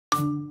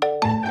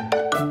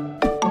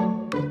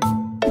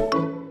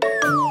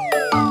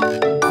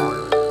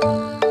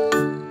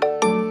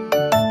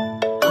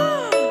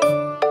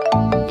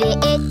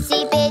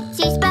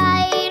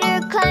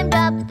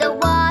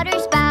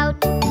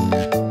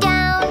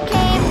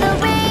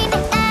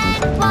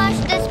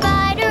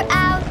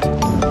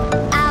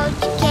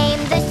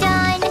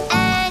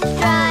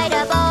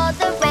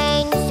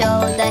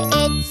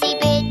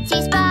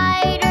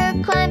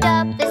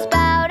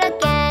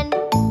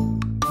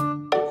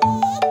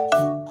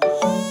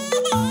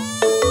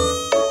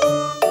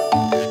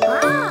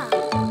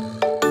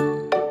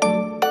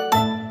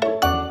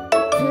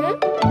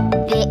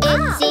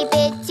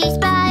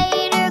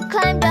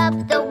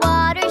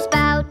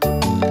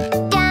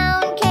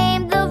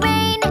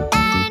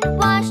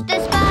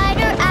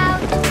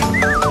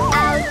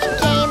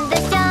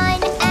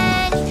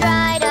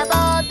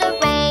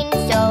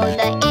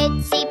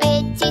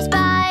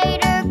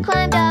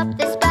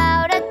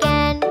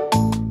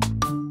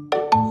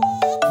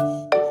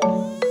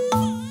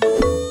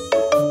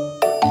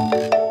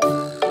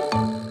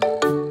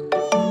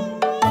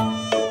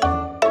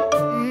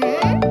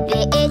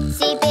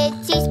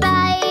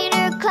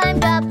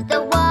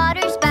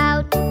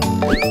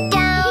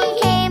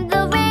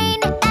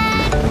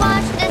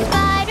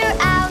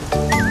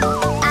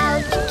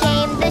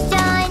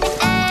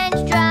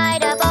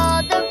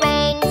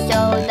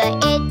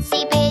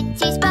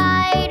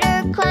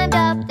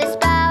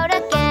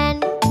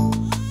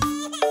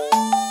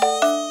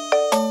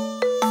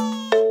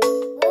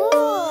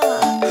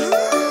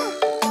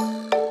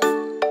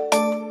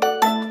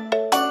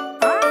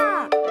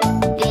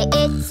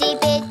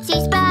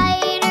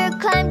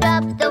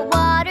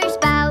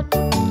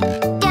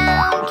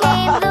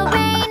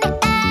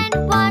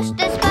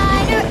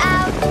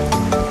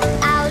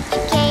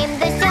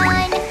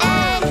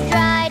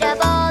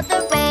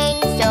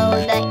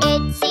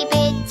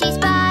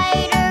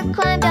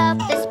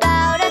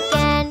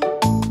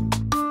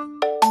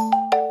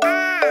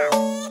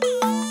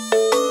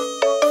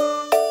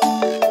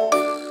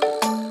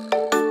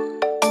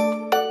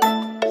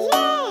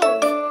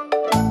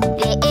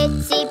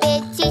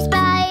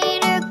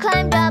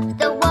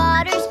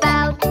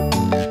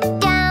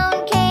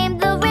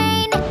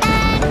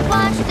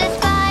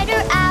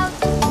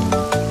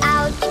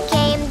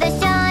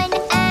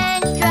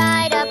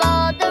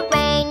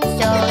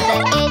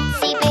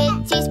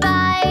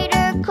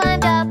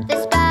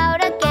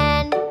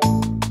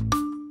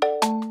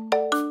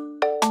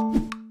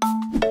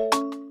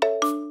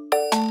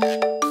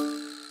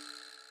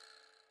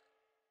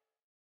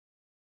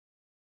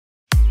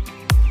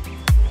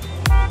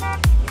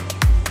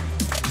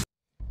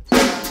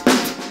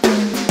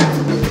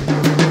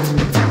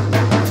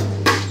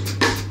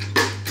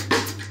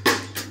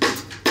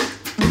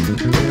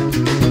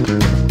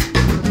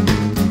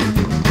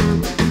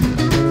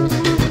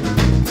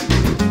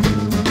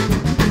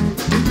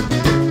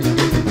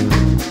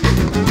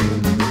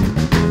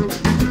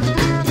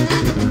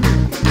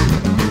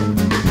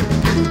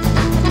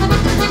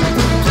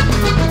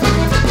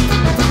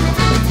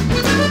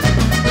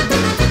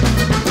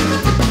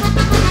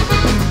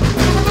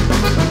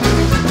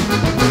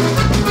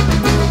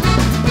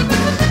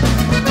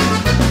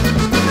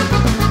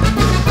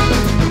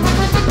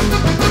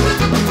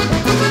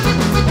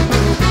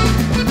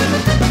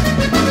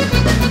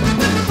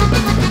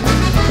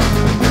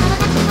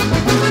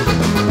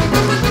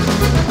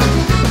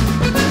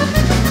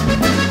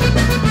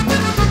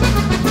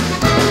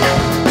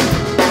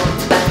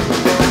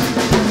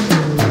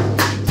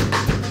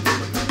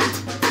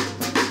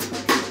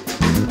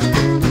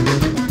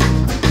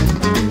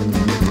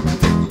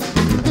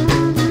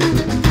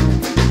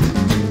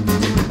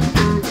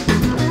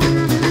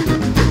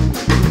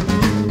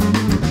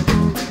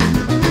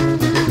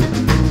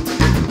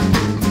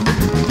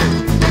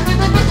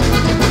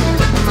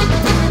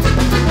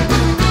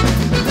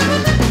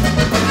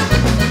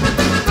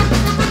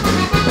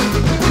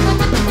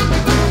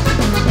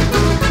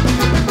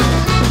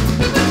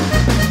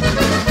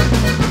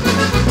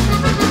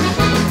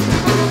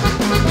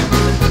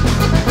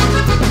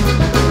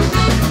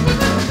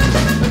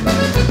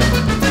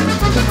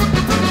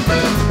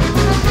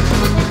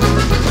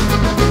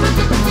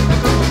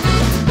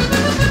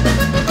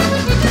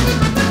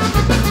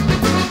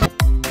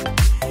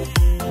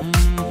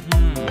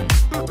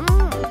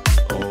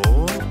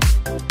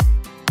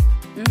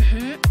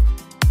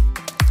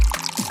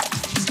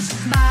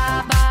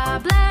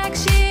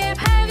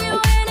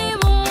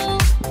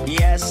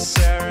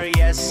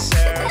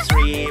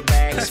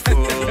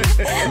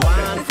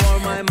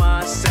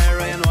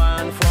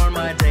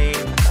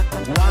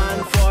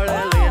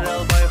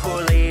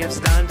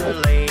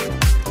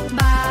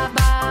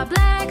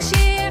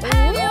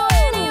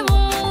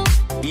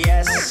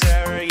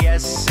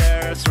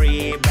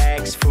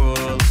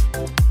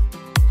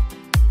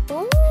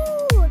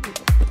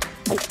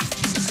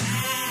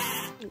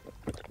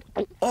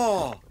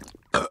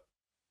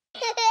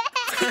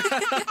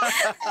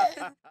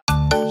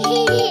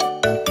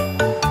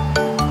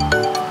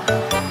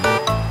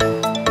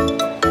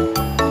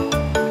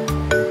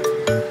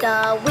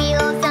The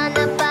wheels on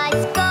the bus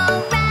go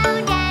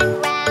round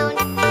and round,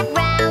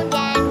 round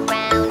and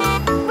round,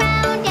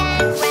 round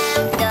and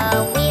round.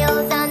 The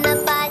wheels on the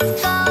bus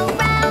go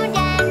round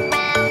and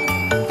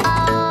round,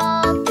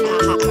 all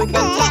through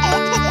the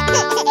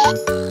town.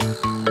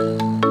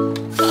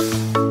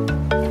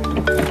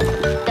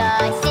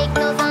 The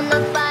signals on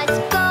the bus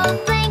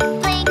go blink,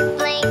 blink,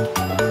 blink,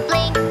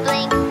 blink,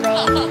 blink,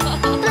 blink,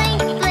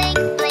 blink,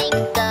 blink, blink.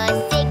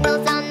 The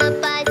signals on the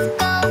bus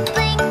go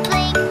blink,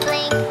 blink,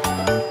 blink,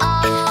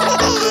 all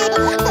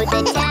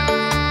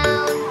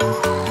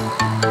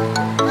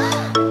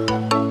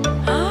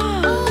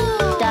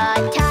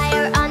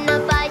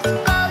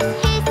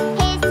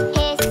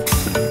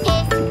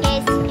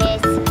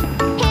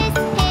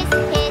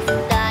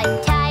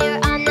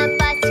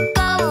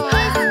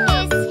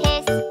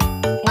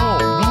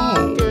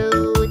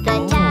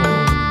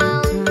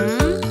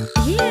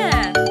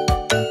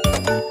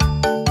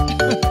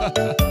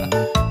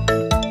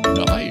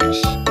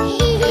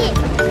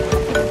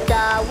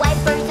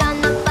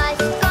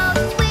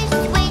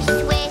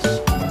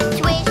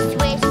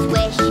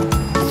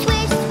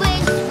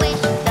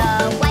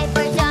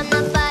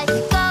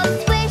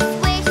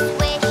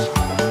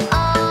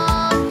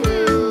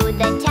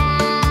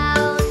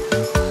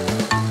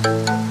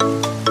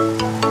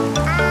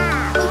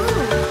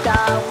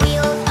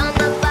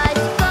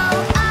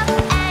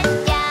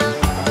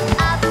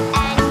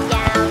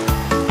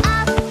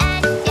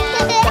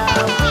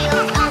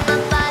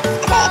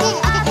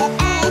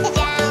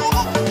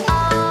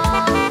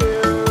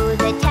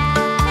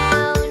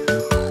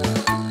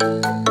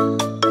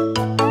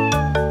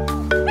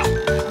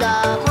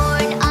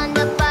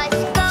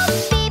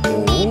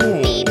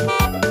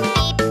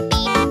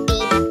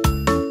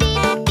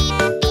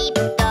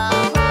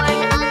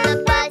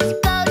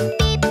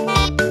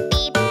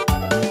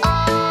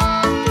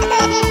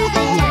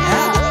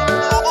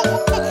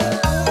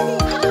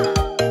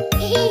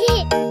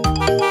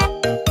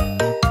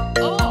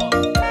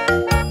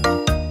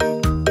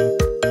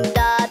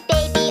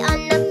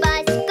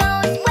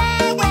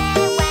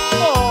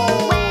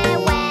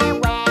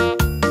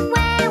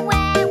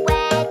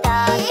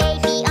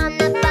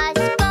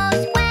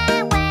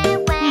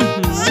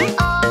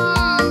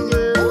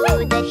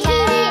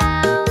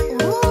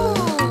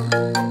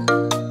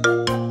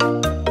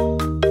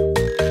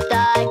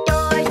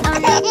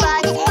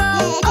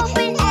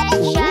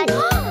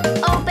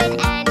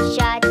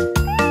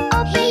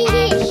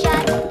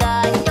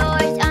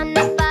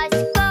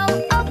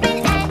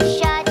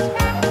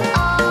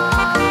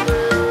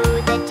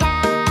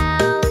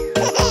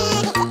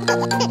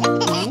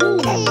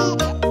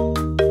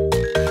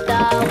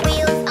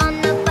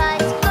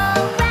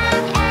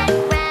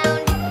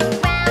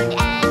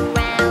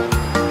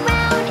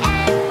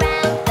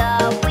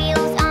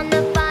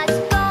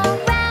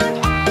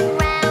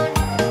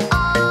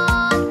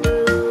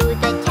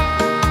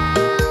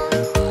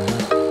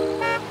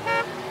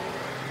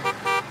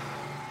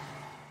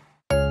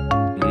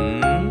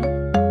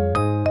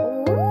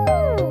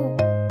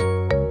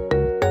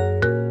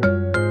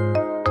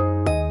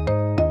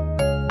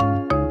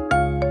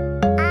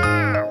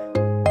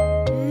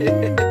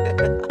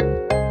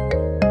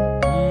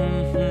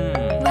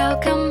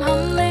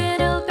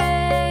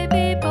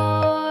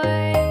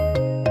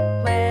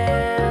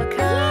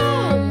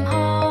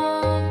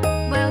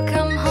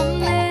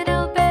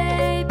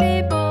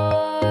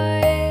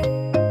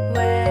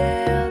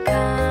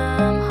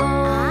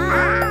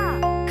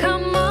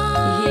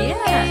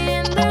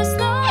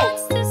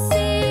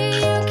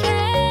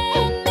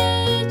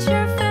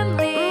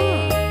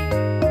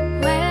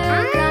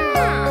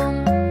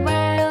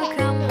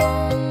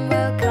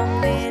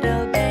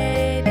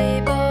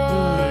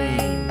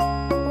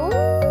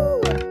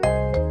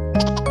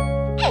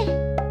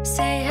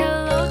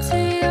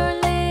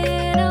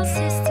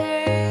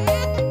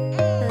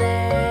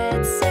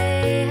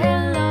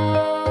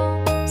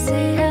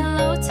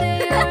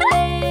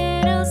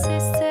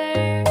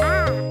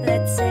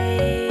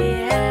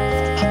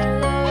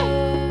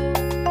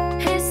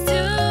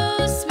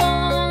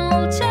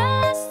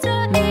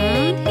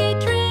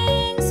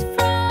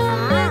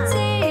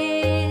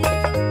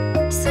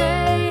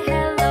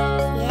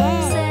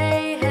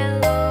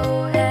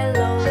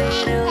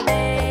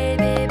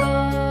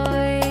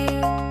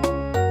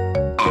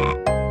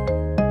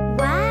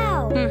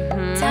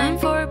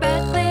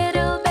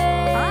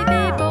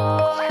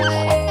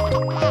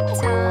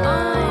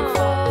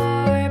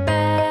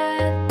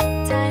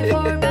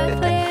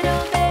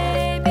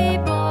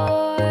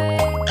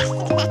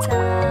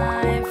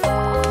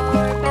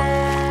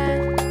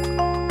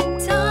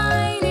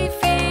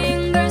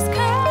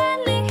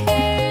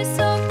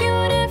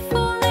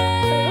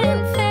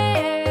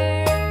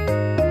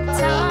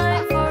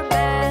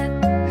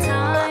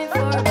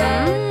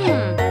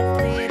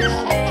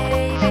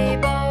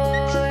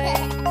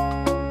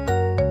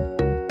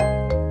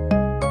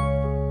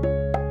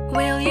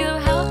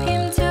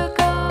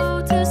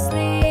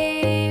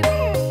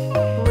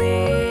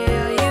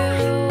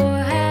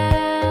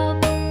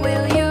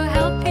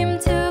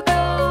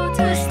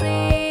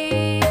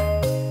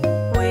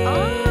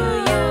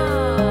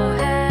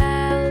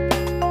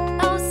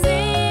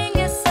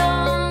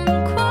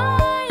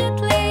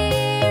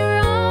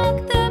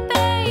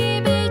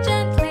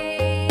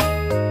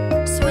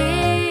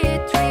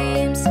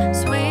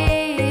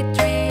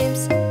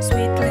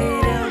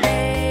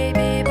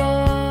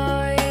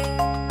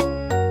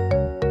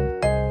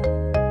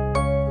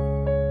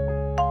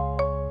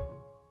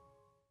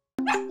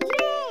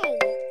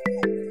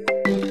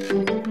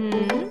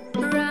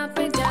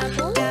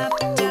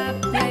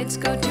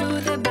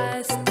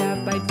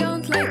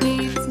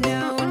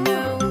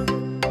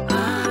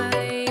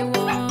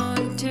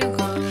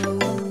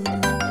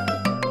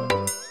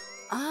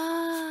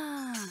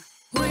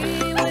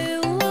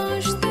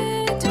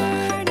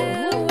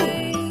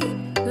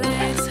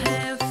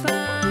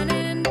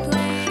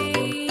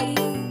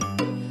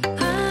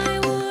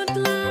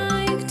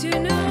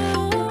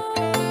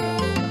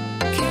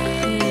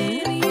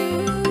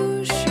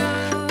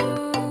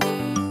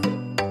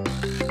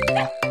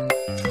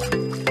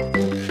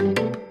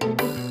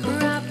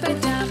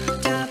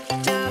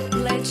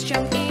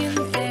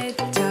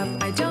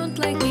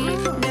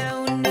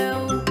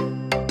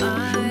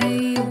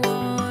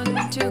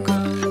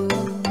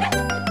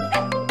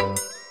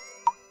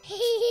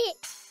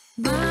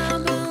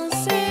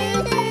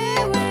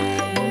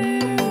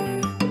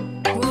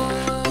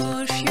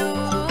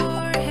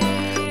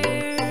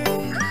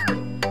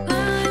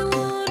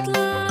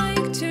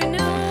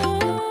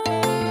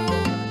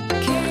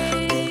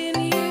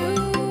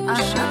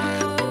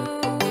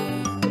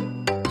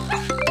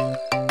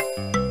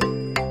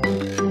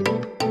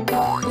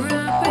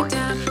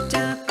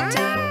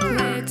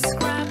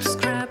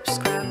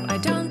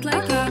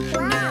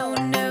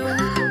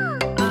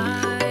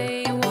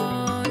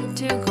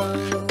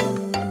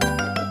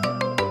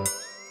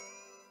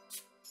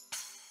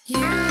You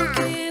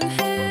can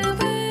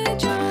have a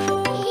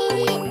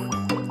joy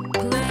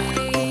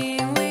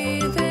playing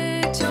with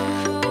a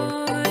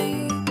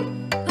toy.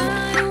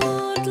 I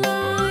would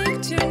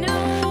like to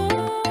know,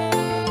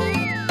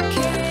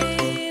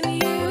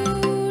 can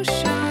you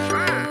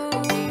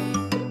show?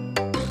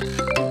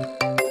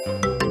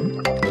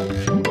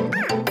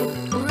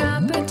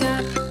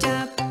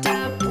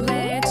 Rub-a-dub-dub-dub,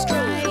 let's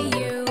try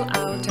you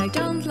out. I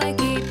don't like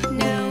it,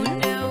 no,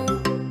 no.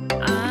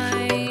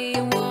 I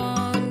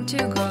want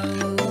to go.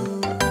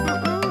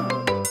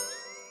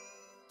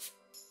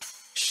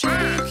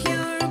 Shake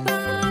your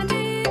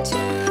body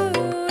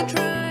to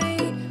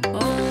try,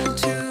 all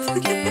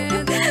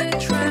together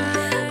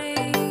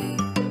try.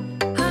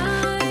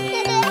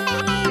 I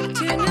like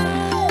to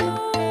know,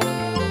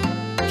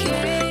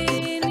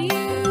 can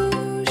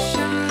you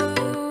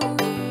show?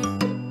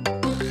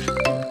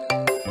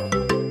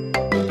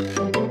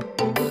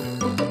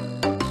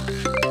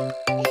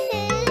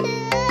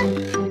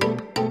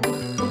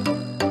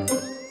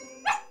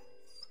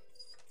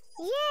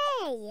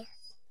 Yay!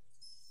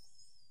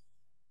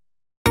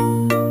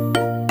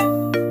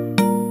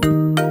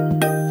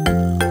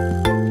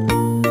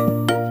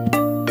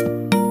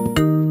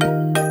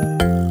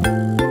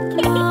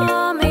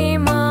 Mommy,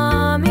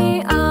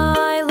 mommy,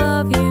 I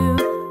love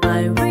you.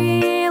 I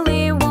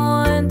really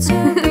want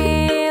to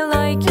be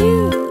like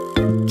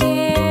you.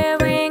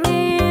 Caring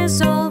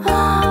is all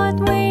what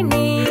we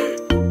need.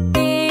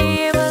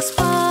 Give us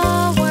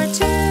power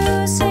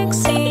to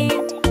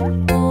succeed.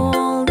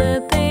 All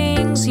the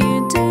things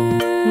you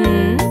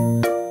do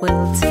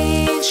will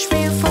teach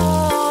me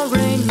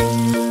foreign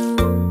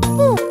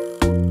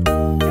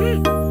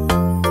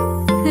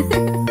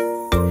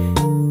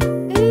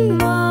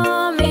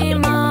Mommy,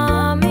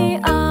 mommy,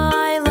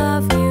 I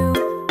love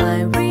you.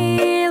 I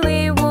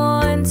really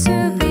want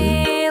to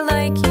be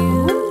like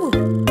you.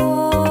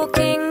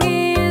 Cooking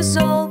is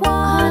all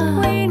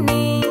what we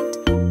need.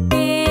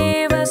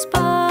 Give us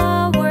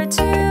power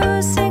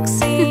to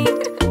succeed.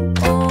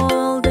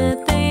 All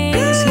the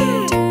things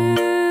you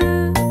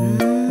do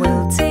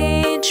will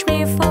teach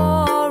me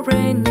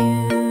foreign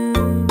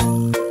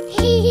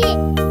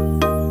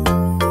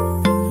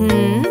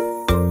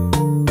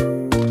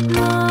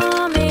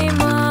Mommy,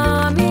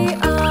 mommy,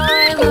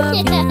 I love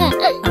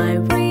you. I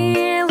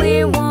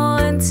really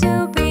want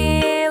to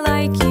be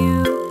like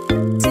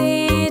you.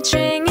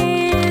 Teaching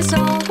is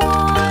all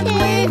what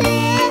we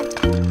need.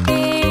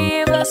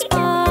 Give us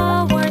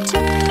power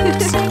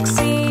to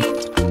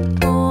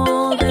succeed.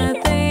 All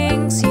the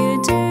things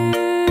you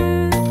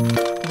do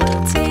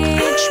will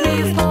teach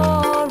me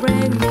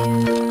foreign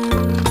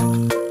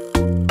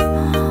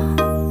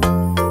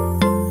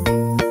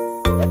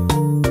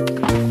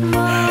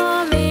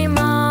Mommy,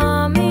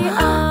 mommy,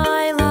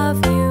 I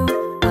love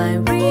you. I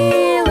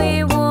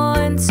really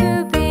want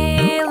to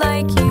be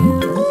like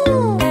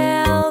you.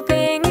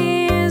 Helping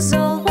is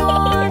all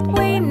what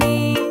we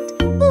need.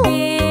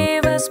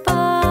 Give us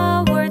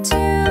power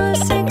to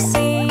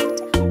succeed.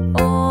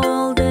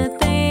 All the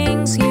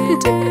things you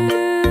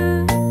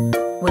do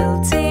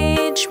will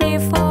teach me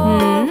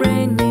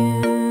foreign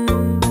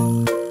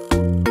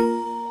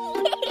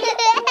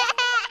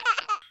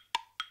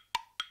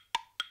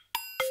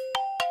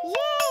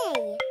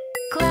Yay!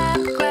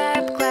 Clap,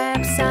 clap,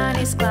 clap, sun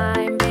is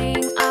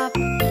climbing up.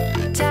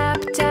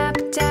 Tap, tap,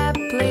 tap,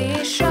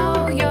 please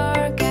show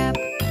your cap.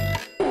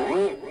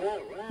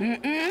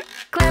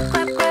 Clap,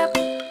 clap, clap.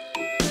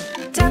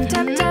 Tap,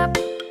 tap, tap.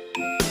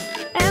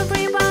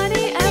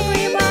 Everybody,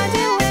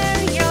 everybody,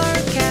 wear your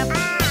cap.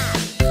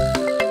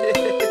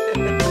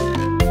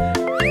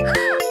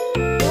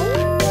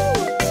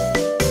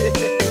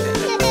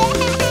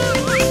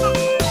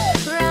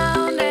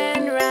 Round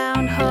and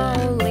round,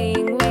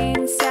 howling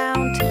wind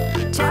sound.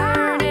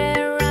 Turn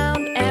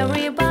around,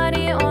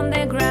 everybody on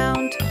the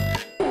ground.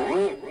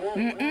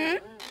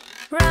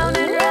 Round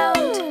and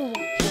round,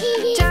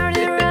 turn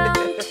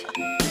around.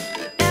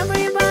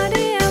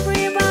 Everybody,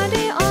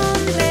 everybody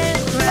on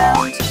the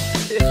ground.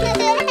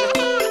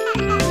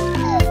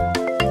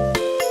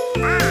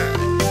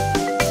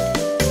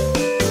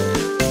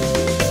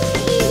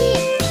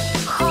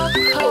 Hop,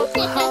 hop,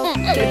 hop,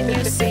 can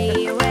you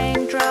see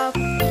raindrop?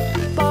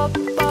 Pop,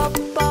 pop,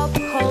 pop,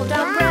 hold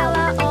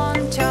umbrella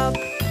on top.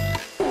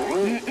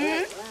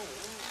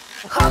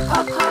 Hop,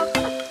 hop, hop,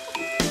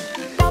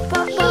 pop,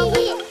 pop, pop.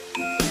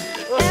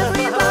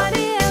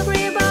 Everybody,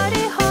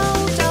 everybody,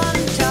 hold on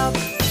top.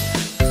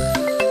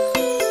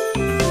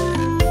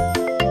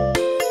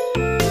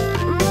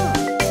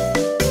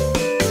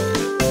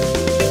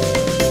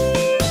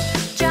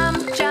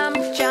 Jump, jump,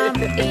 jump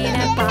in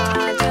a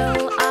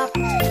puddle up.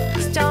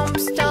 Stomp,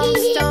 stomp,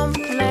 stomp,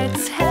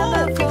 let's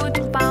have a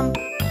foot bump.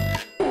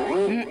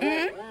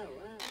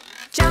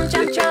 Jump,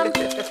 jump, jump.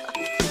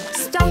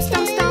 Stomp,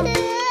 stomp, stomp.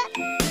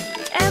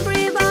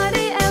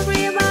 Everybody,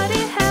 everybody,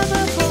 have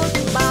a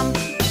foot bump.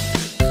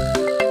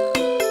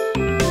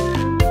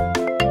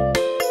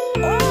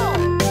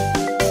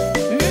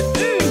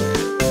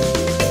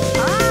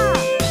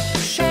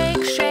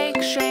 Shake,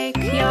 shake, shake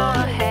your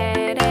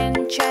head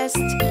and chest.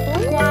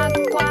 Quack,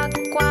 quack,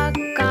 quack,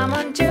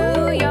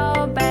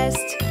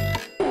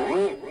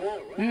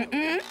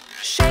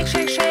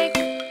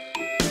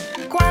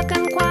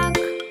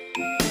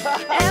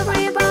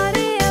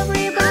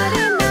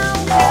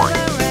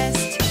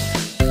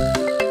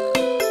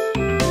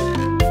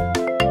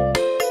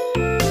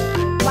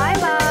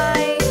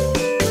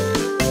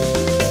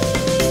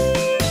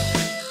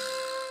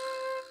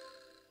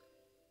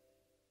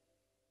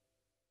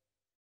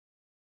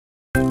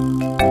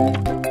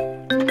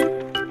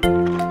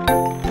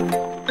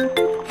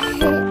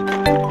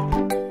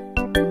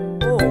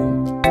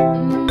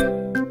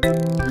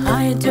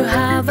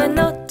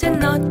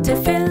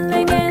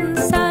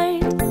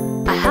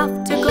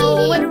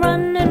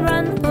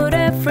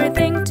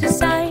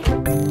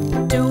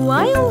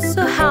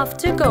 have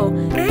to go?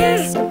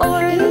 Yes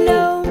or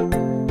no?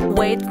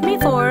 Wait me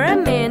for a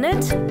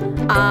minute,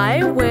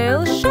 I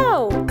will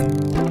show.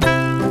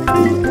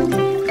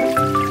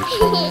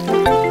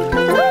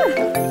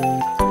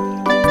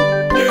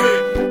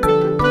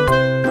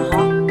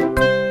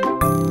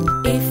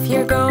 If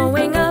you're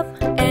growing up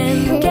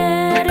and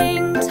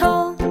getting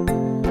tall,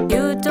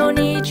 you don't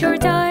need your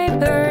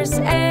diapers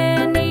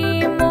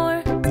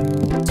anymore.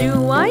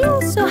 Do I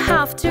also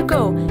have to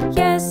go?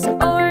 Yes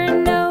or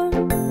no?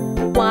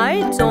 Why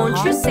don't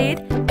you sit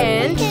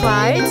and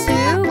try to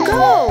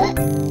go?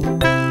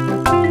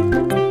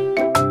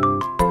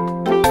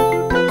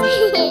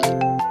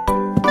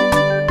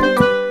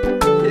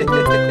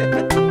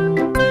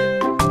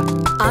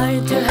 I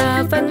do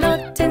have a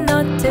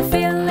naughty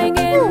feeling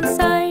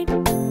inside.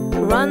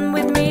 Run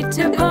with me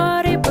to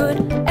party, put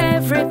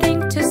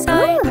everything to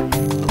side.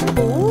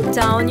 Pull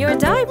down your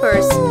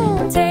diapers,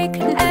 take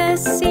a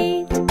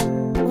seat.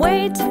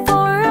 Wait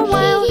for a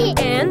while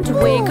and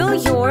wiggle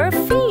your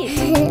feet.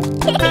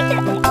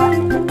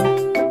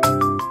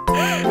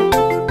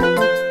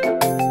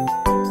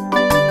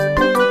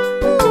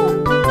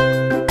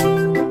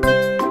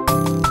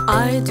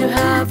 I do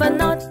have a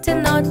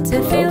naughty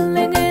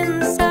feeling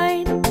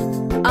inside.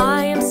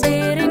 I am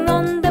sitting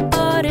on the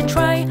potty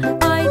tray,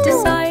 I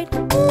decide.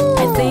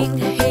 I think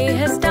he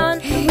has done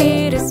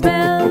it, is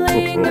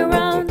smelling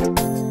around.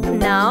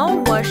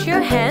 Now wash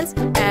your hands,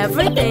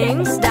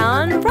 everything's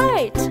done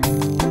right.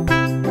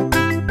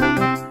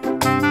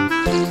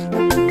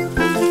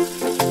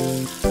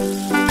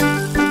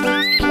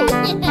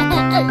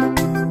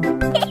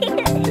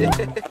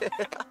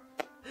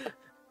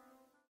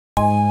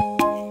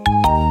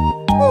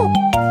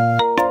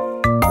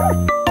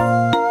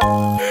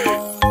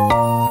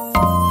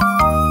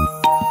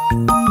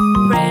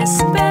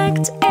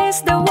 Respect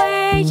is the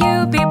way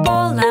you be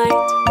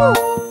polite.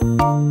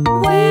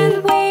 When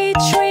we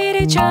treat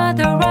each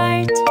other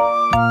right.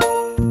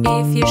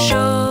 If you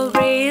show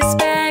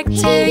respect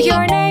to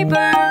your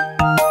neighbor,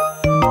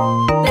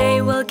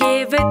 they will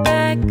give it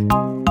back.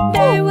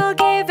 They will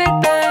give it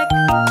back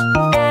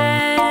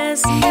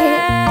as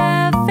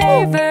a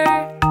favor.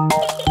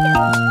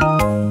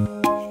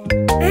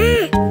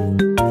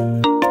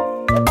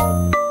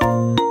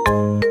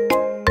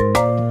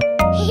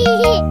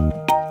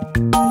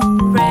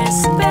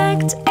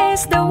 Respect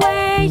is the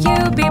way you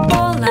be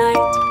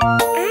polite.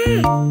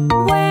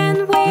 When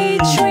we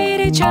treat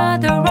each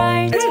other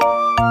right.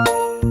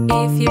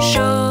 If you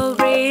show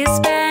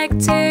respect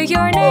to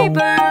your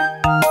neighbor,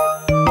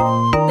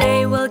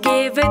 they will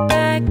give it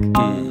back.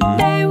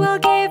 They will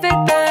give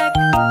it back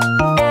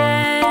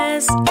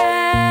as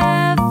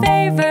a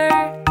favor.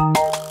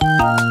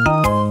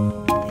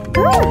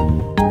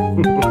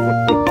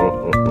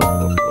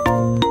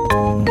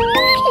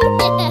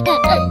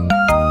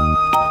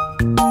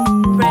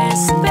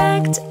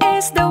 Respect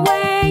is the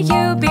way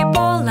you be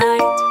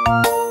polite.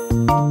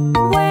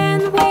 When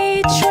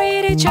we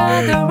treat each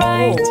other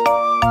right.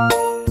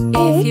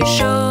 If you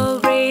show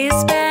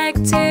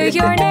respect to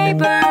your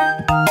neighbor,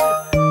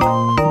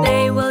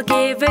 they will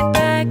give it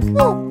back.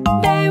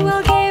 They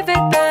will give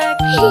it back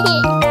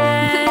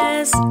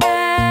as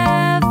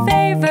a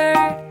favor.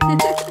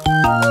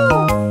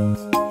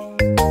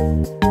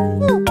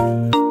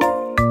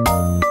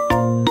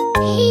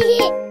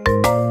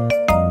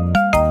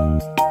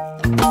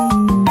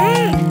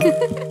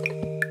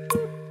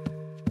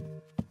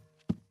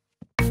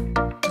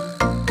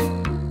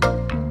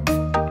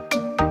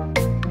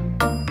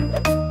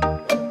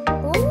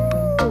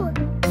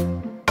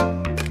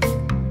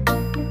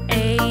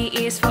 A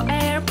is for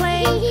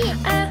airplane,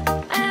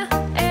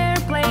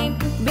 airplane.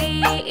 B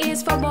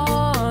is for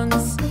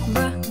bones,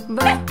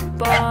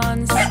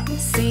 bones.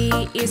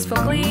 C is for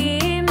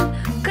clean,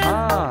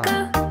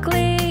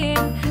 clean.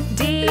 D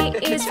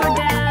is for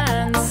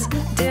dance,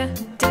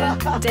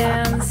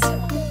 dance.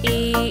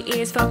 E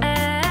is for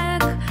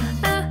egg,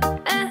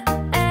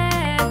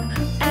 egg.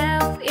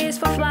 F is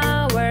for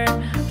flower,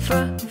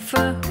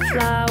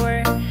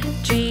 flower.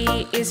 G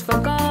is for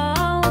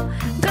goal,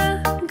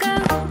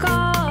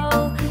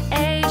 goal.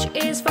 H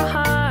is for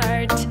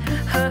heart,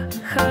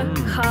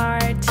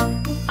 heart.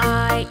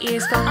 I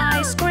is for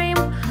ice cream,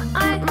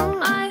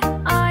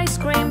 ice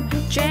cream.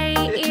 J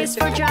is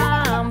for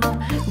jump,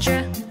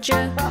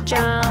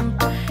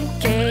 jump.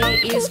 K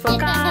is for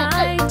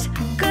kite,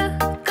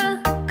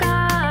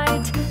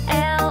 kite.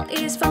 L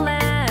is for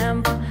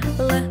lamp,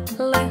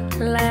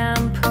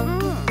 lamp.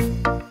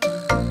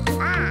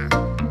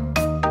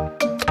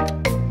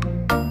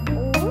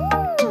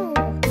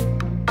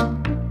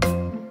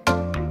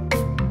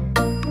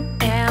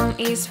 M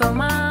is for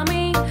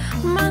mommy,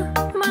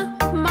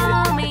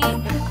 mommy.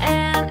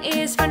 N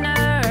is for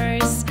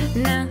nurse,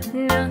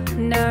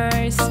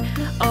 nurse.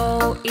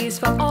 O is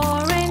for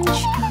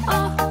orange,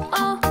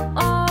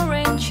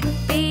 orange.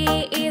 P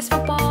is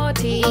for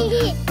potty,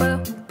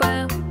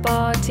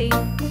 potty.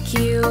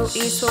 Q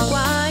is for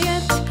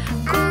quiet,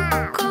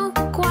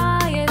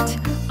 quiet.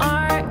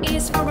 R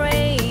is for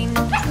rain,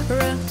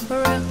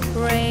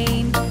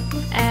 rain.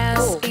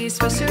 S is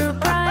for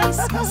surprise,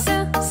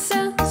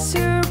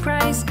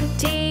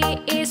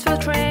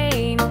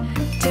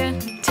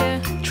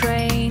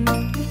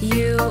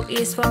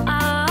 is for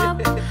up,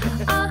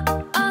 up,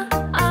 up,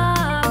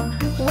 up.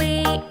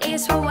 W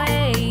is for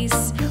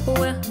ways,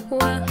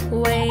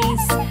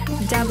 ways.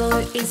 W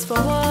is for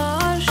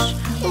wash,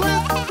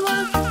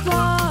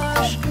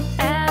 wash.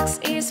 X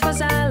is for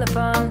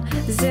xylophone,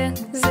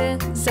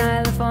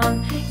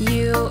 xylophone.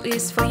 U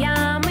is for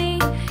yummy,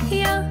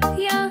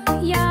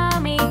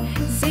 yummy.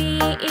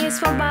 Z is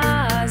for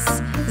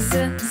bus,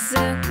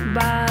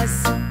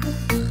 bus.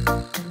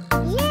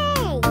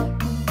 Yay!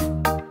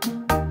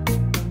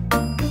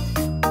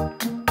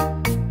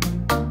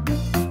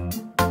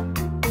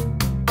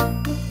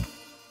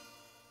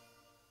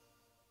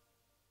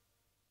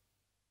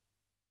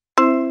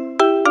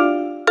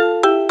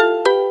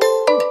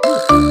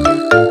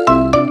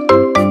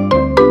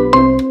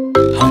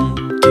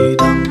 Humpty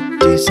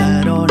Dumpty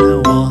sat on a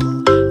wall.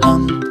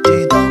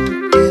 Humpty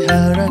Dumpty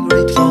had a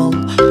great fall.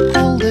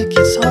 All the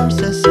kids'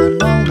 horses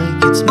and all the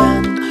kids'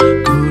 men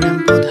couldn't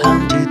put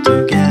Humpty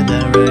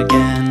together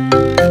again.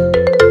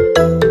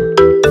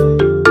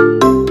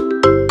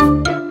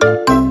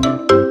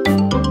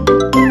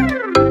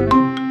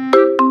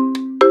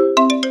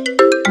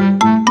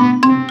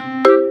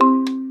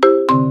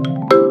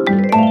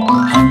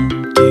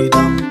 Humpty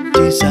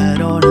Dumpty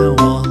sat on a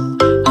wall.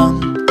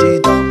 Humpty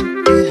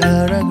Dumpty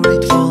had a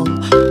great fall.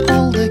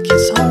 All the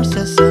kids'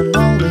 horses and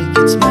all the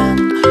kids' men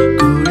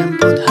couldn't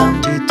put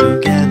Humpty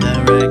together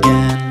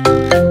again.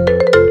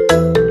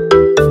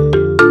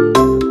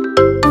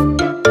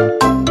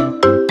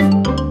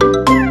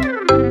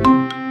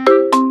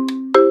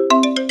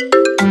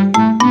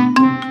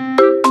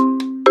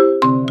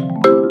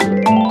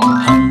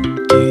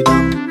 Humpty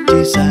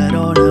Dumpty sat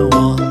on a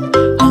wall.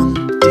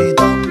 Humpty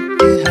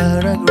Dumpty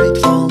had a great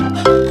fall.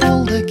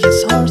 All the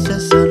kids'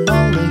 horses and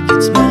all the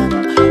kids' men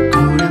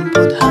couldn't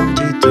put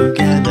Humpty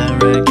together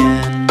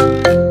again.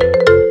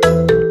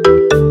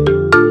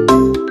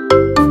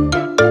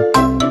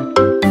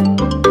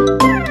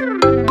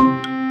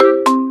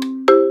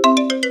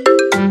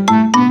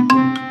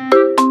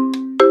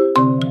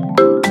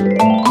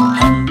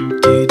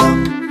 Humpty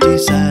Dumpty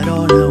sat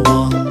on a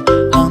wall.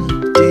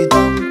 Humpty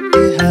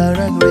Dumpty had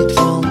a great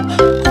fall.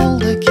 All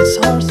the kids'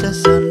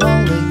 horses and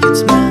all the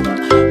kids' men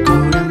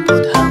couldn't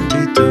put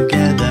Humpty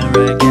together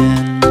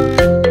again.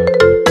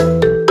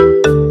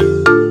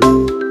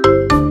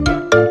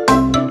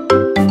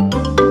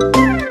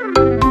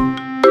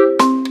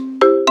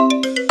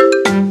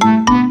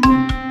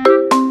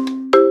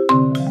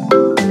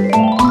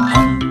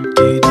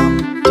 Humpty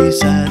Dumpty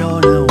sat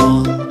on a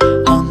wall.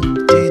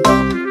 Humpty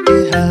Dumpty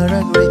had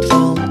a great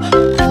fall.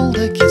 All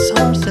the kids'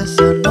 horses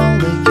and all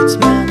the kids'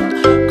 men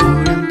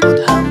couldn't put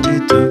Humpty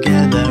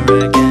together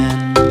again.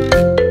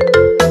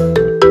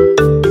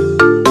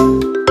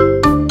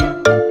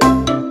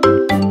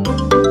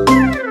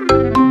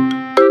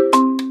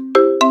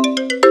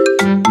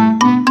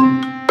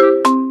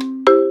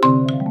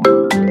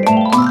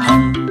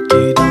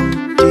 Humpty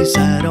Dumpty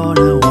sat on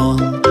a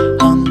wall.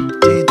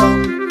 Humpty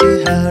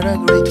Dumpty had a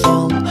great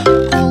fall.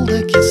 All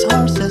the kids'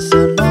 horses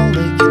and all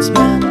the kids'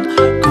 men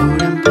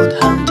couldn't put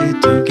Humpty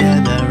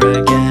together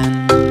again.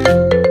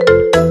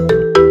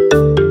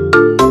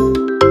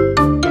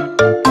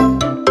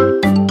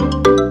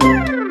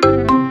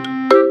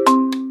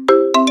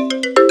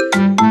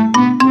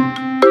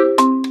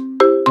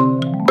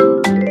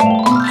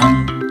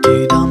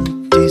 Humpty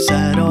Dumpty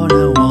sat on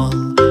a wall.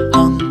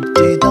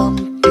 Humpty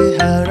Dumpty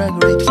had a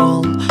great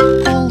fall.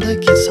 All the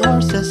kids'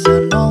 horses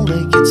and all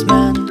the kids'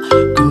 men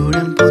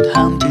couldn't put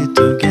Humpty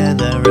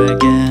together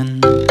again.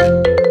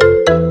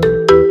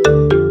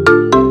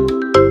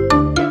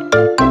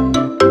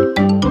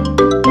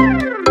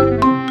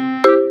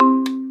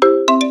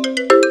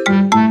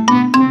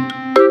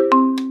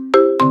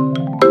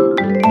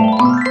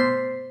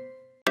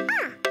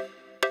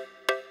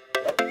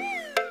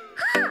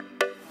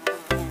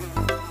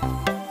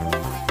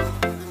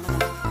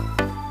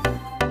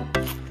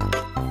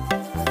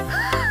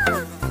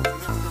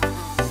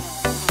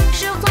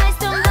 Shoe flies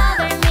don't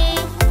bother me.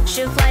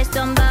 Shoe flies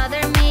don't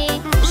bother me.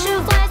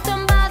 Shoe flies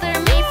don't bother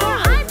me, for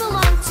I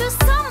belong to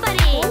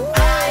somebody.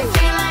 I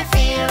feel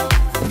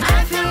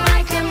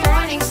like a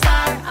morning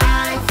star.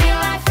 I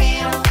feel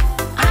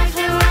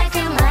like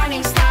a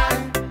morning star.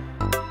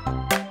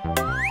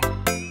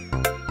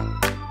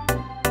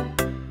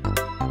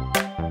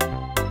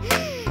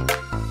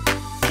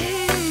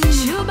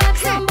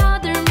 Shoebox don't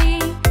bother me.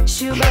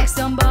 Shoebox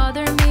don't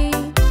bother me.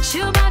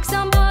 Shoebox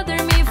don't bother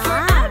me, for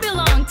I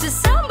belong to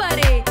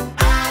somebody.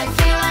 I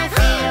feel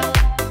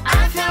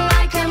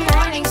like a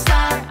morning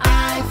star.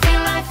 I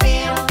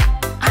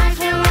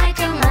feel like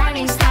a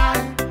morning star.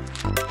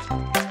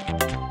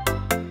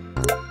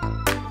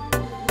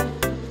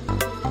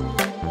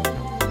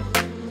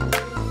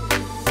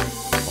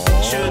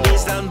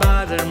 Shoebies don't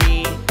bother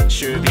me.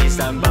 Shoebies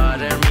don't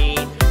bother me.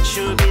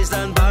 Shoebies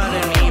don't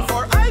bother me,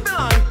 for I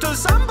belong to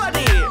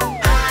somebody.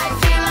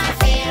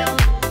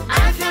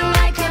 I feel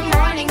like a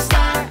morning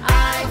star.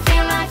 I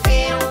feel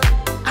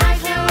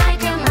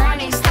like a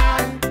morning star.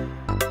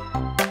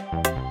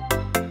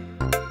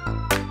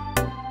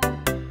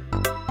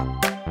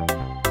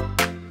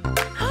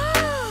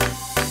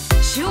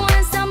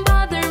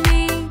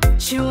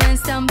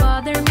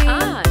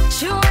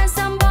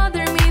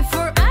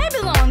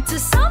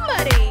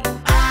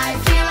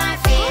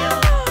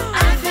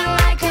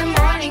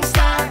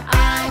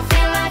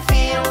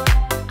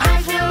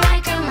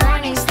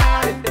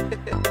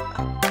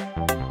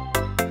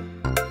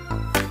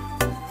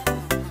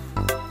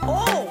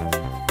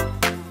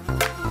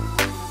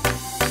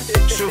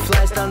 Shoo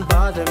flies don't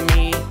bother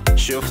me.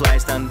 Shoo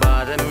flies don't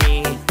bother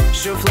me.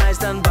 Shoo flies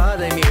don't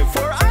bother me,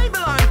 for I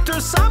belong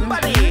to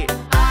somebody.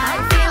 I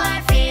feel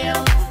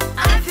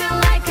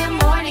like a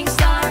morning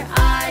star.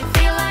 I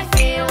feel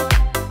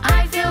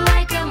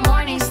like a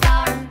morning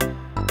star.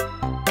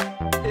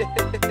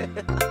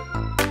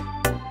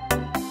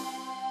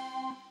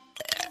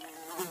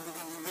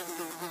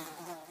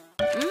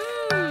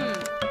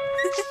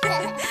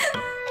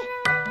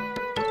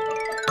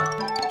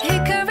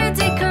 Hickory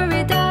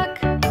dickory dock,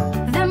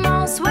 the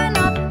mouse went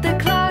up the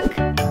clock.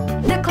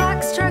 The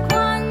clock struck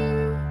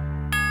one.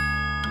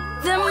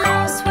 The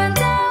mouse went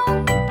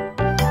down.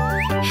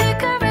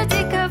 Hickory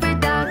dickory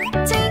dock,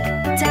 tick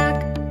tock,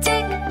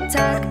 tick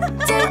tock,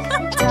 tick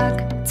tock,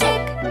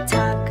 tick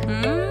tock.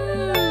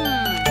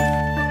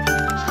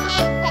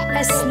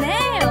 A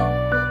snail.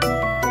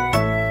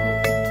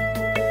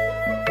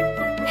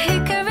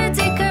 Hickory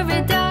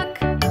dickory dock,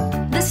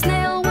 the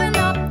snail went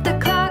up the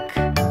clock.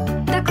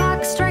 The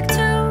clock struck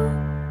two.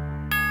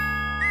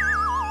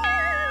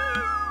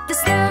 The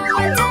snail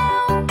went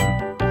down.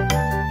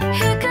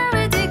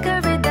 Hickory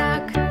dickory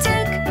dock,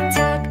 tick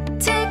tock,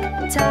 tick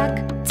tock,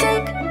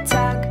 tick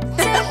tock,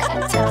 tick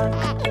tock.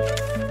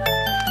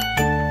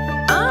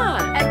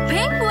 A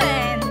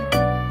penguin.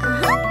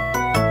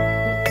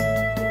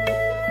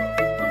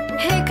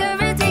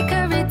 Hickory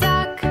dickory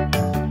dock,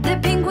 the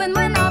penguin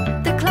went up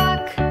the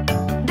clock.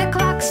 The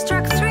clock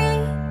struck three.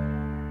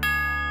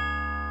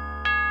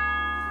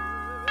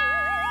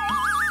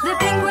 The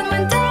penguin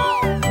went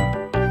down.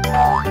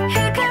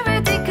 Hickory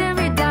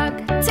dickory dock,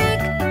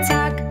 tick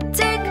tock,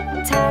 tick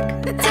tock,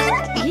 tick tock,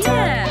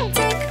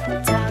 tick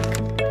tock.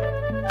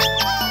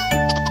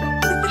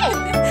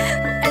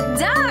 A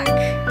duck.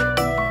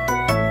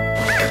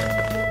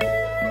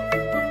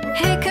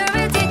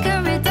 Hickory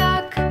dickory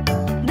dock,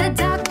 the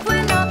duck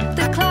went up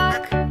the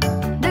clock.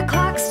 The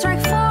clock struck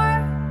four.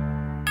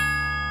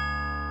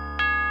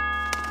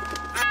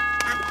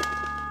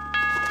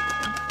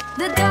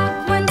 The duck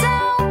went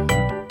down.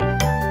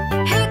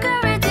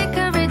 Hickory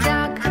dickory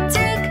dock,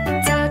 tick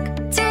tock,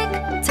 tick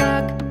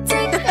tock,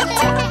 tick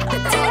tock,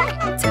 tick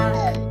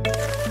tock.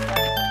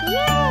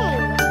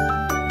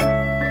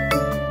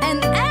 An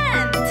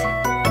ant.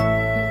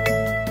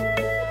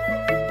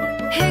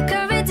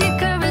 Hickory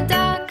dickory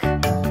dock,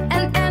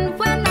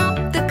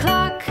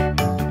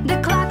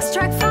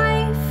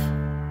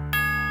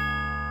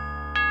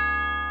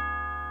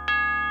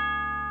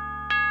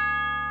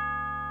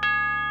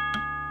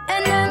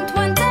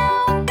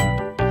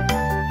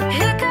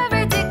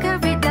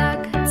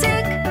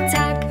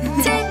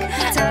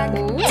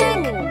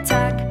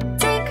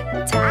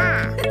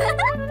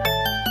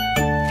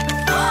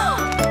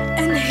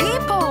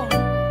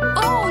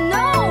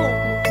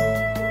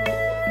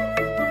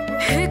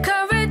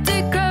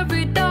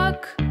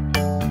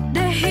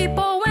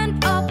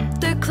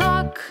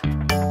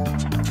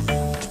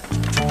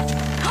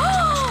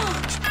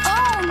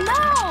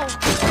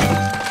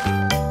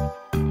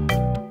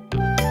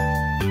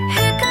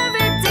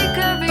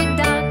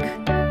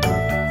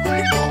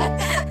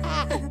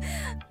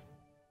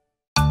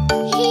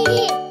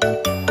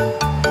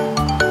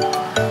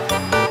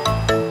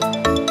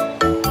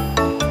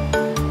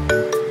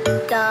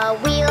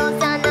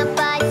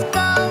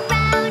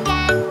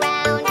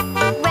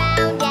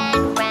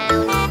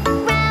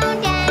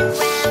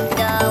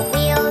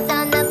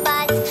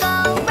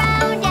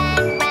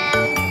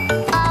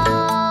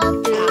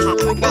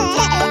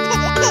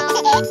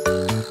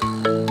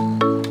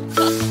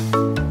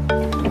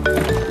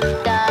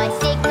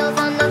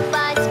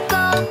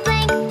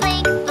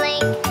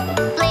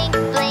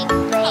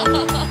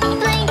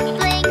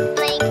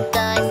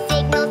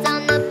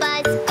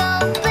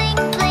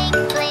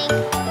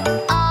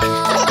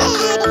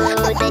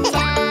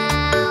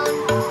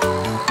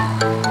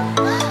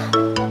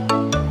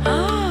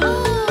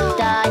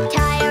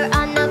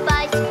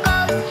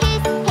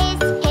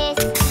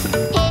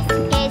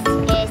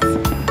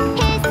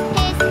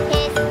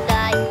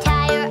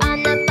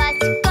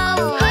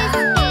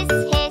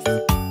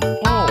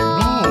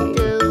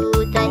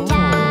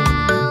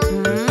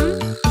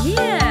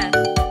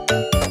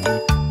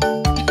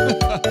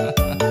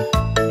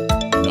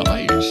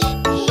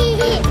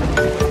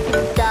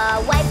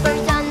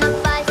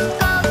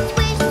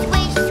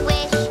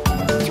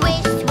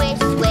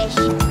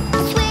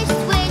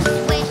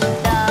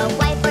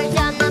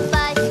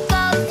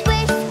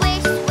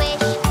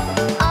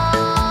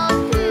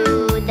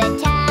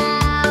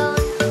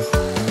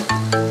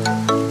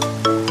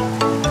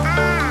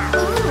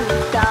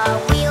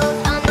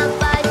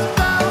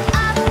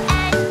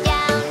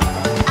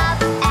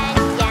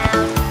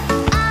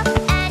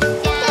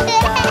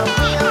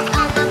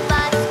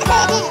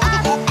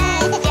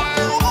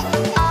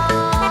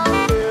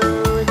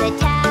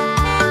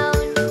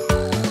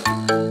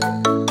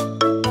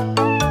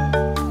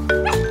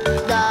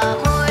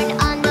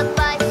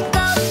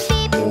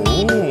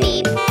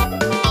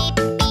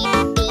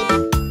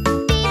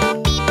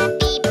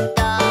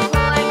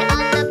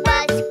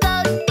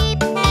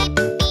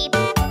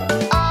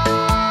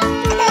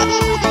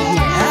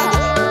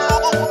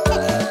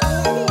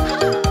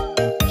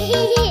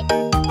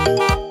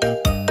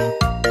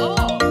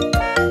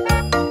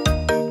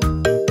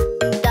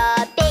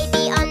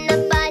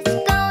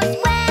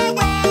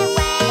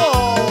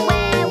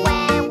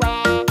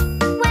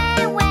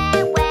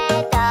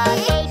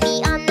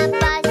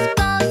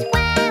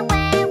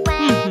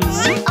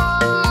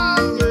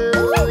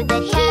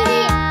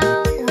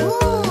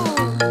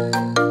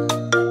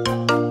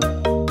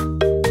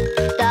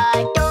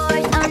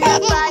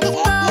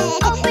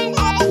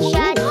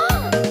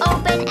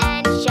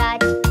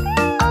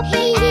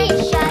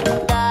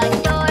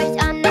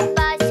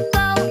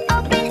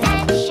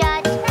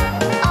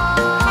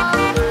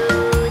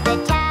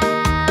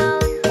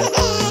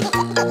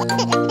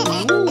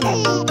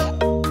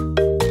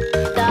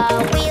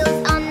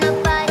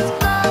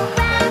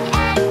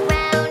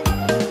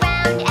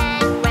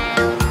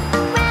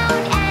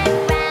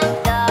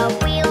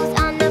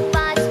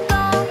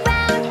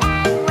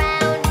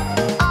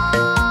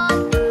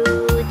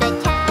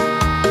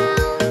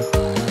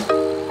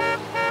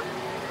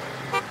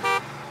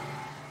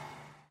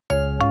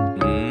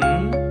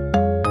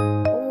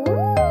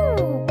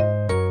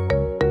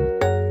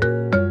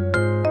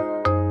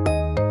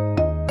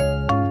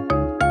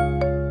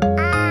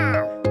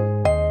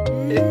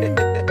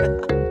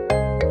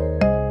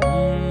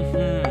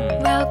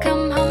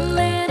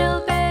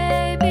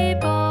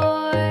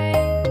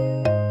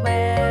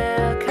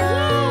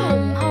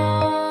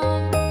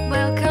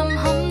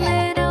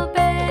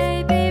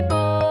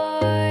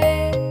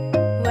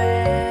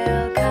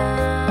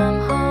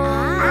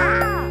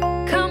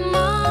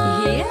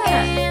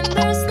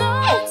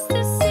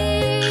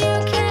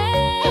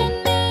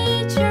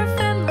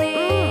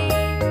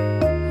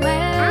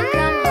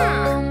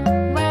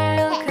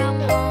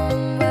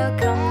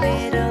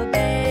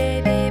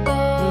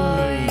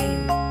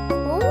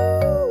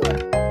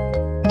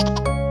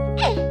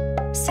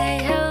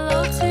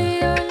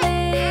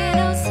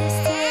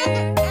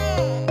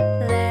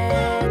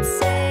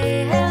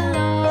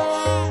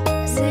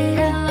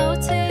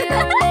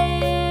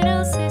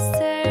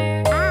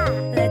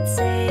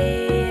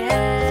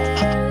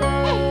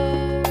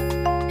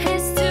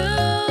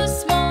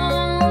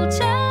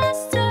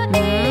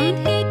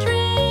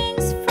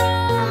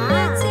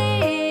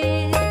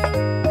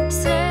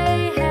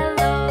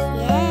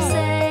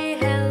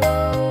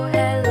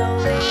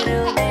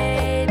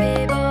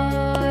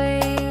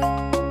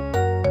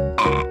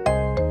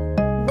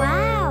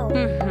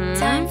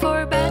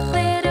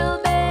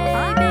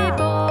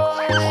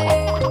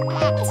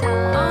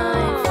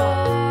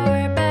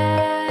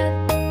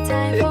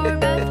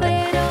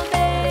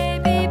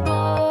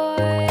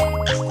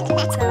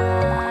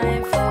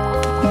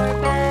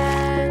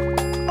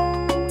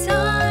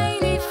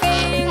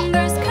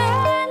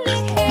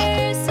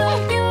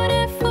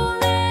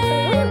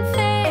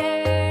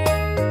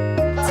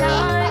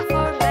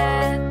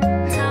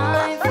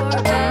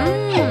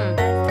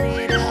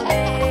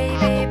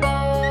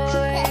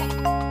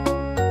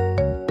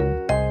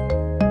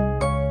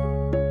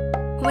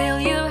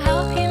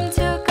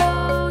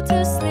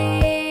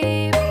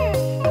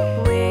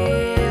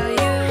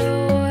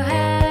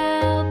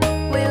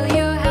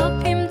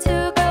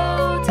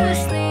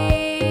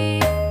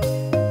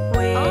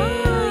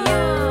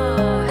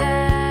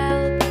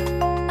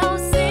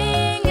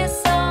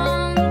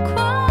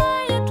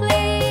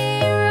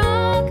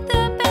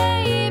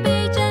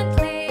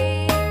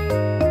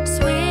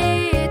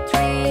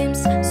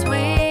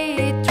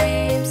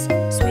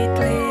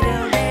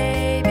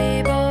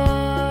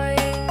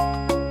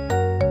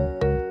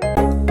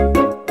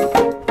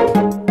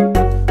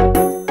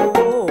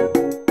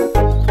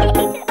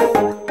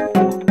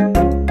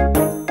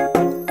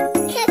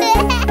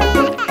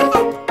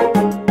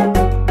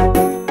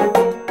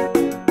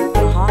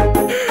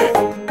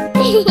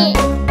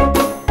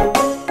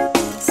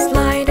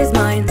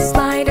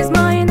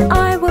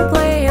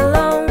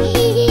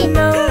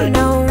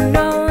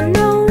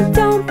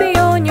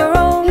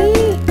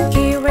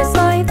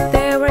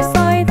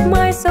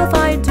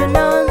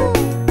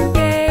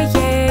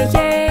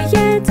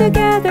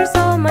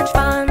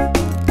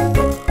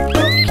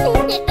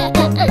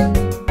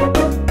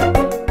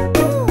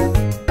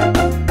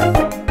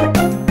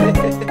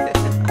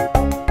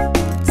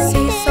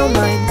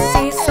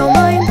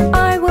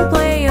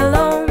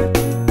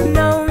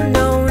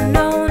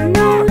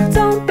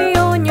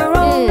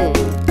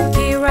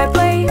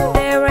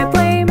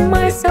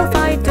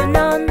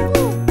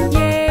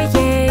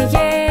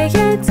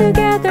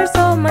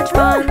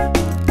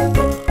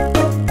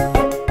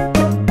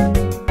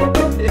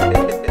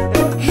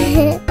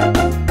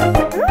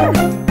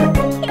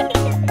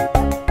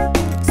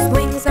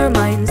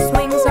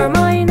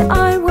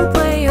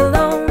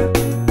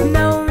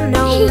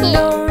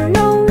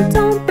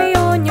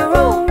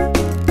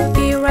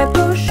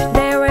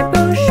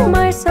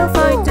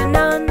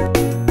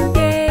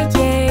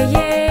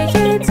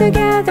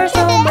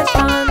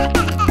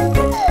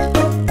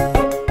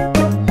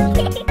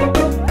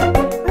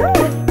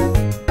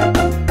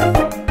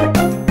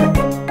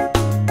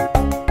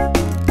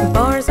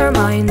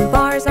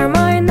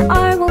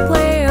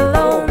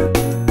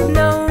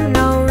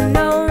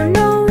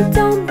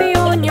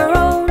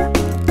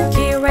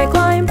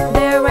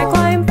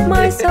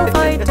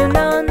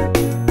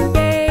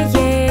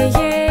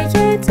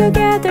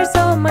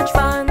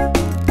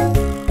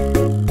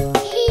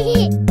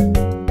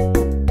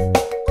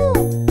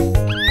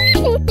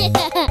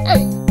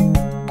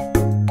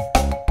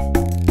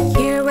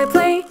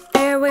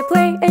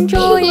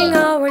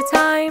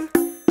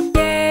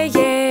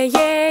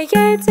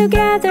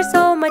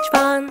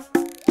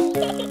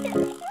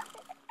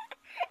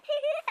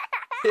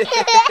 I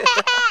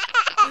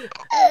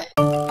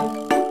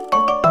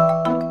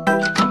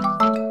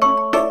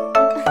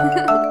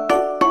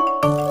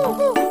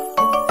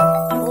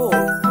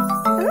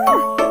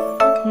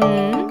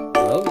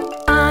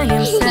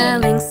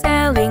am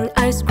selling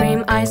ice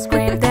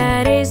cream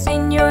that is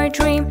in your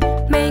dream.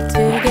 Make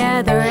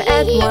together,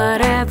 add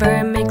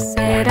whatever, mix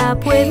it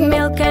up with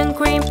milk and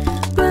cream.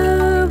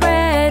 Blue,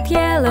 red,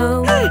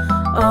 yellow,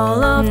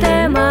 all of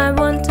them I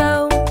want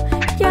to.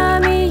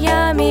 Yummy,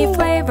 yummy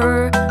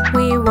flavor,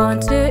 we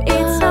want to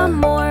eat some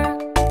more.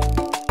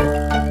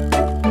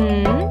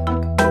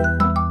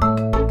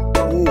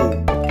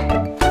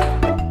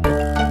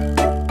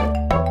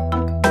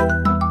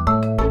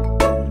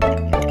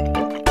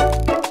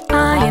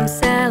 I am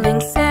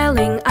selling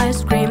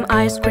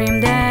ice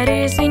cream that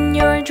is in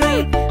your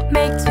dream.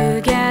 Make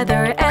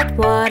together, add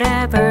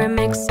whatever,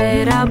 mix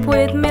it up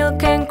with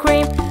milk and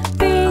cream.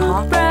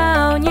 Pink,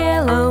 brown,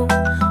 yellow,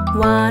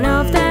 one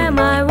of them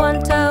I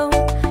want to.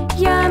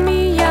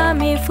 Yummy,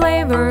 yummy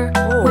flavor,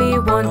 we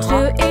want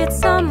to eat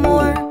some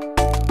more.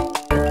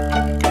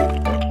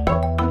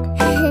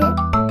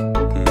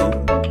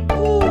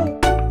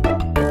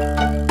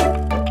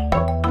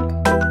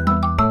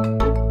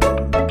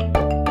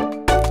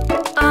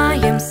 I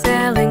am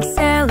selling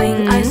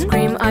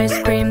ice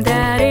cream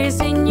that is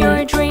in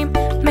your dream.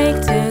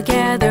 Make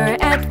together,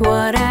 add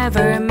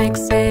whatever,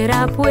 mix it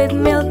up with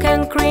milk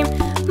and cream.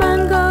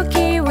 Mango,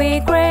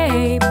 kiwi,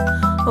 grape,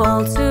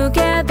 all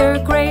together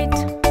great.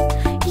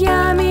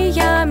 Yummy,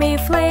 yummy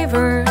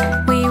flavor,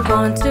 we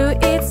want to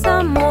eat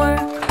some more.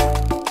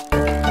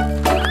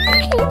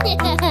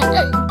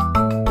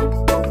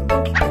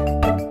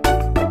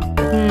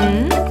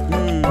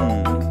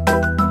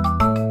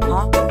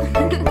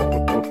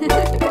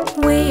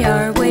 We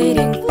are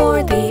waiting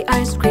for the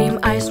ice cream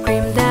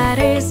that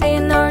is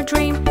in our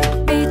dream.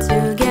 Be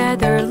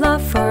together,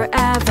 love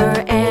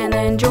forever, and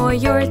enjoy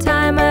your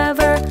time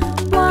ever.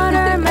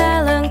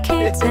 Watermelon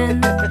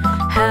kitten,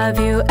 have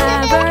you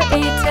ever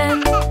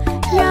eaten?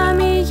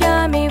 Yummy,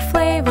 yummy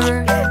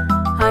flavor,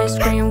 ice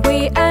cream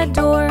we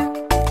adore.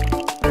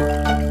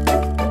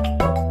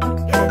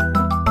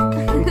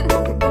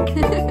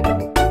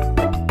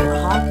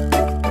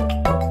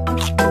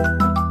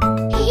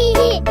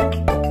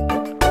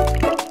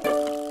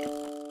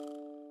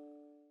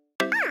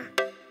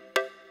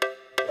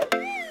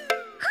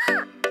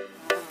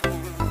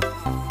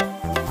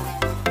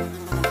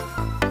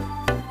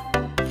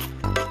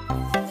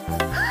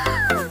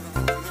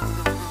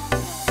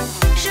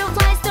 Shoe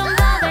flies don't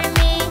bother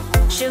me.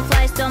 Shoe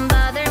flies don't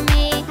bother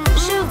me.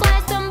 Shoe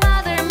flies don't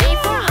bother me,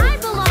 for I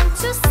belong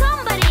to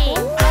somebody.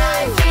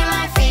 I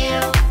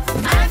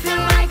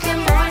feel like a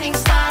morning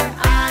star.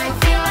 I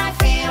feel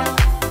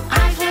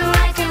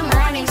like a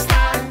morning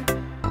star.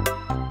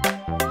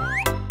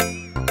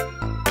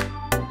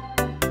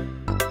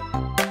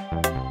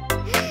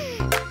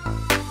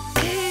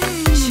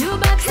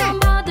 Shoebox don't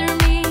bother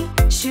me.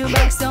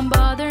 Shoebox don't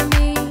bother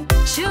me.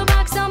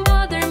 Shoebox don't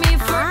bother me,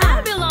 for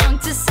I belong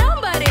to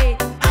somebody.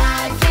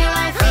 I feel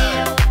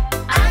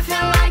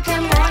like a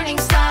morning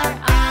star.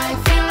 I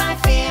feel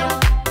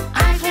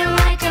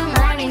like a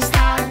morning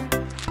star.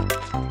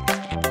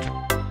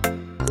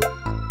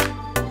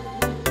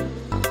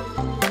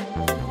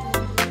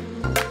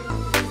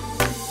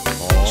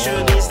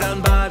 Shoebies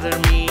don't bother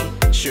me.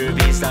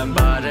 Shoebies don't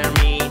bother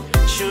me.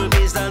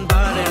 Shoebies don't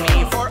bother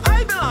me, for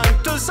I belong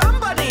to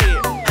somebody.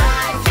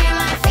 I feel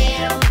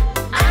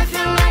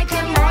like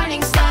a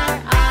morning star.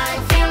 I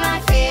feel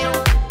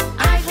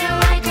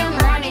like a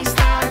morning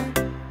star.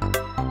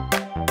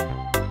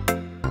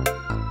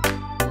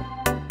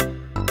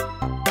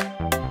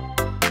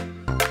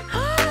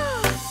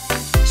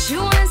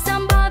 Shoe ants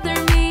don't bother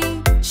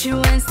me. Shoe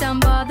ants don't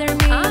bother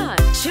me.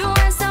 Shoe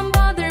ants don't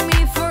bother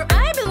me, for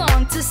I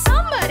belong to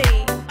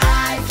somebody.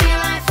 I feel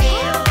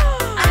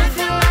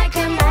like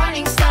a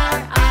morning star.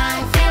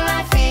 I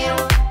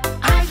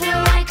feel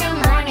like a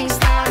morning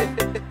star.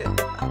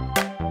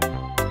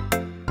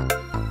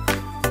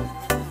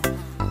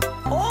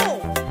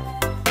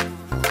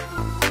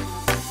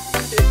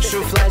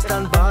 Shoe flies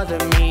don't bother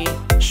me.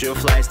 Shoe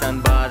flies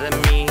don't bother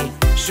me.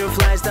 Shoe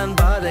flies don't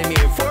bother me,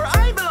 for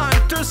I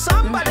belong to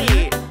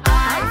somebody. I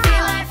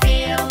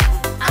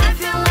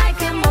feel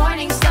like a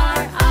morning star.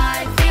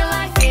 I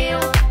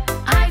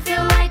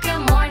feel like a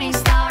morning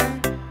star.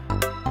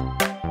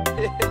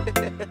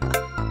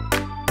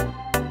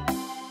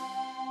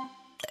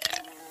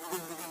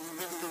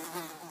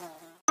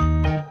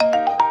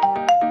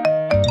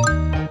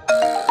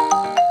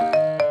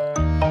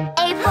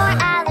 A for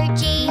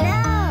allergy.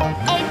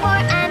 A for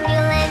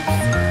ambulance.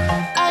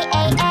 A.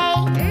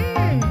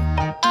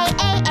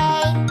 A.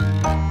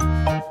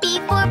 B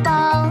for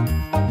ball.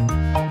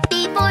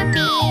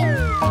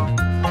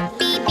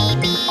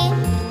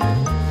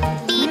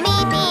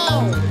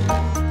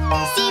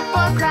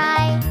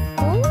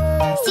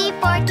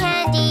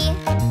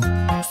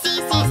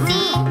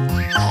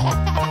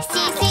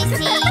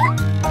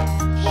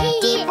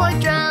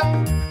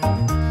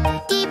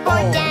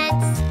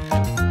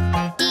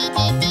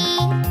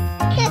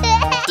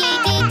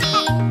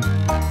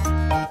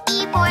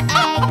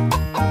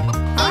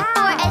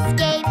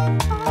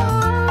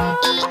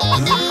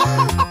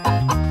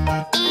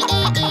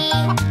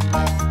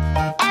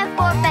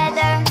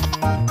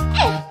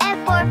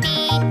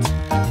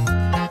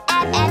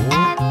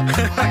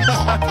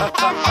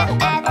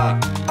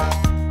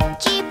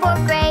 G for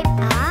grape.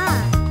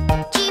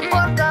 G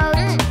for goat.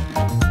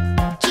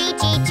 G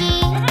G G.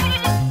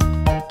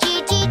 G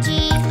G G.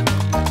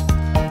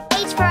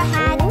 H for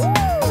hat.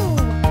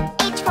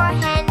 H for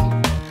hen.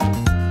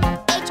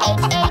 H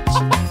H H.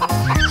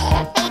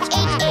 H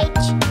H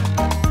H.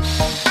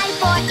 I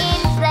for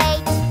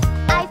inflate.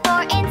 I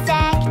for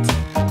insect.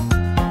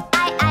 I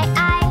I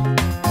I.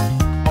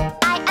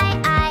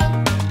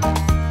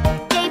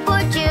 J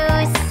for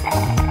juice.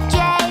 J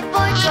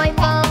for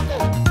joyful.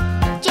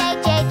 J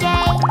J J.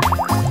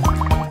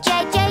 J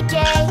J J.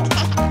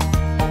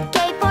 K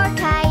for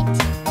kite.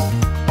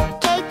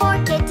 K for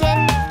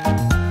kitten.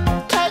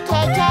 K K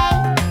K.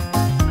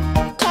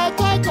 K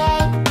K K.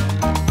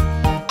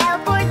 L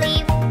for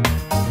leaf.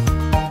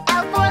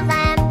 L for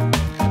lamb.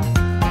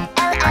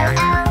 L L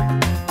L.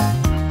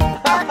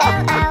 L L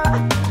L.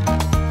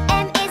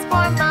 M is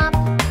for mop.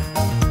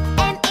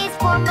 M is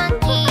for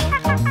monkey.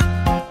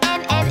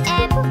 M M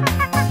M.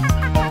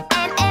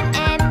 M M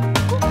M.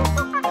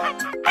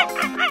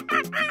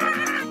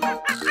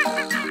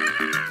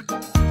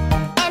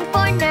 N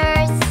for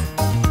nurse.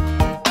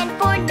 N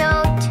for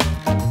note.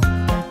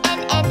 N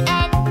N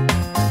N.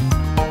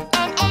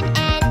 N N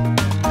N.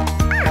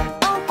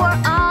 O for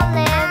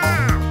olive.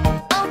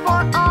 O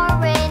for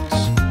orange.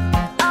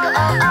 O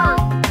O O.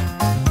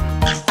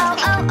 O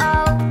O O.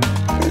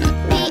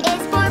 P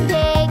is for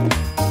pig.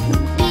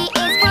 P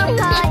is for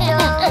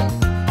puddle.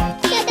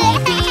 P P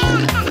P.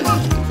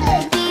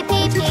 P P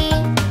P.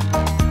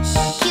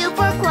 Q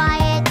for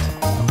quiet.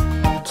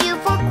 Q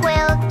for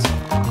quilt.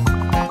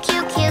 Q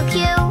Q Q.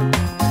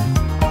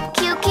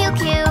 Q Q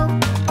Q.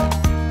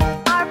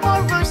 R for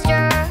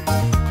rooster.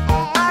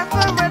 R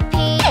for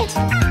repeat.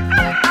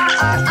 R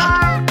R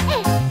R.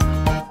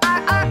 R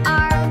R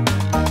R.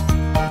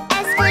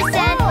 S for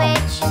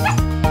sandwich.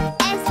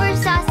 S for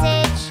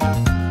sausage.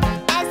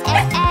 S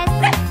S S.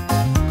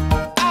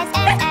 S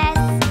S S.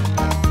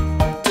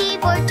 T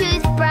for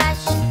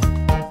toothbrush.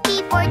 T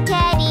for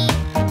teddy.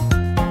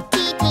 T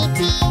T T.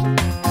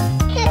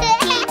 T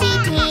T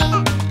T.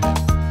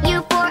 U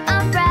for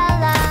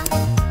umbrella.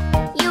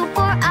 U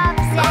for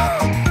upset.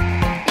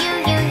 U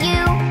U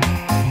U.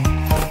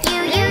 U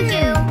U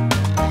U.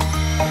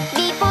 V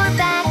for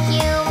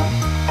vacuum.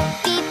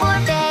 V for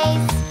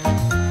vase.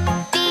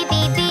 V V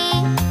V.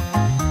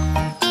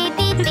 V V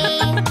V.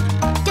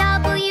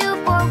 W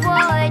for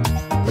wood.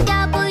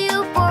 W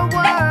for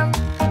worm.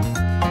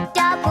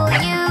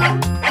 W.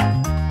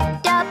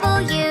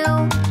 W.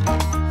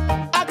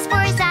 X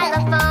for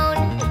xylophone.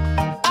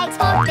 X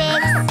for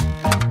fix.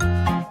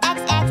 X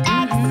X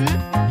X.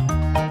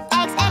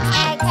 X X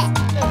X.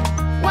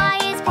 Y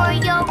is for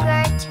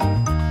yogurt.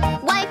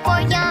 Y for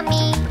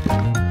yummy.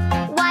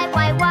 Y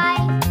Y Y.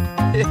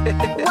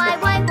 Y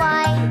Y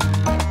Y.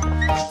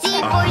 Z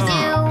for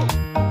zoo.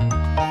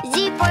 Z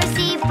for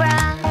zebra.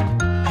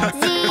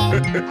 Z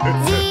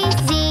Z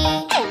Z.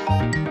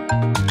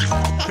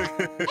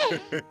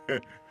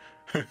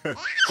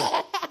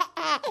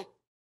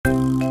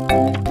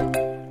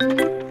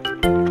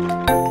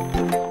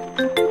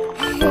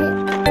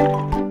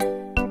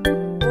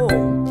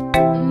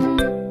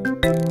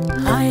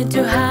 I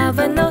do have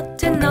a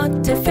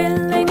naughty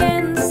feeling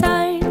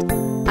inside.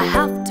 I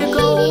have to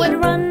go and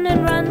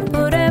run,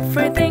 put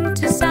everything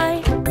to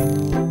side.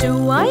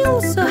 Do I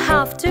also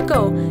have to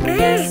go?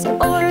 Yes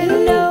or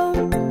no?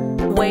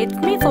 Wait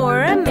me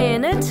for a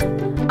minute,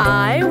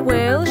 I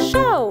will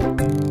show.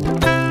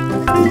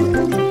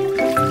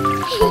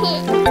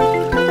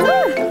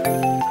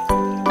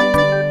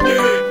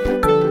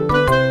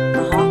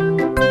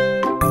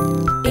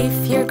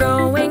 If you're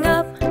growing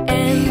up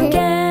and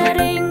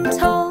getting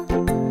tall,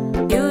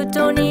 you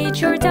don't need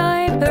your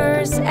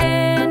diapers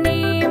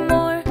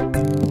anymore.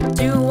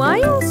 Do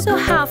I also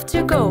have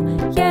to go?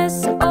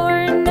 Yes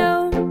or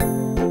no?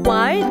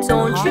 Why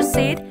don't you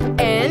sit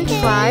and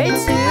try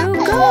to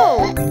go?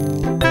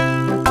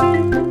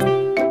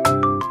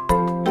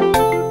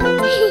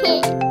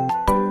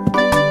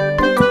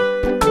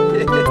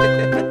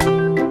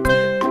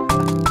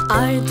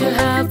 I do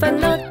have a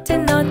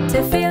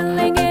naughty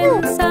feeling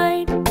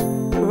inside.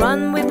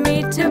 Run with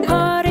me to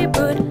party,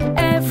 put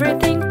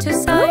everything to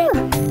side.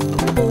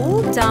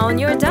 Pull down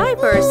your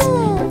diapers,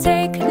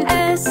 take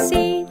a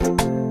seat.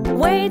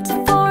 Wait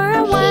for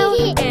a while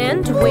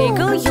and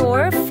wiggle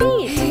your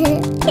feet.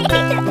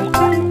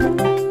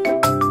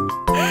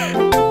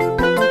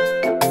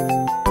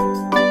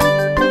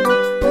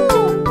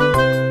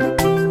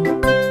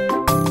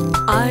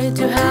 I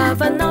do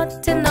have a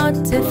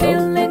naughty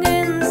feeling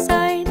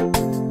inside.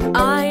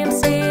 I am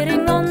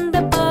sitting on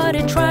the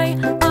potty tray,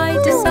 I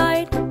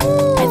decide.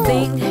 I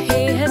think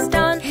he has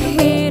done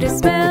it, is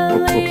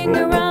smelling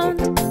around.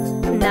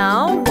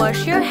 Now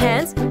wash your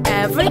hands,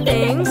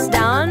 everything's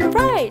done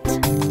right.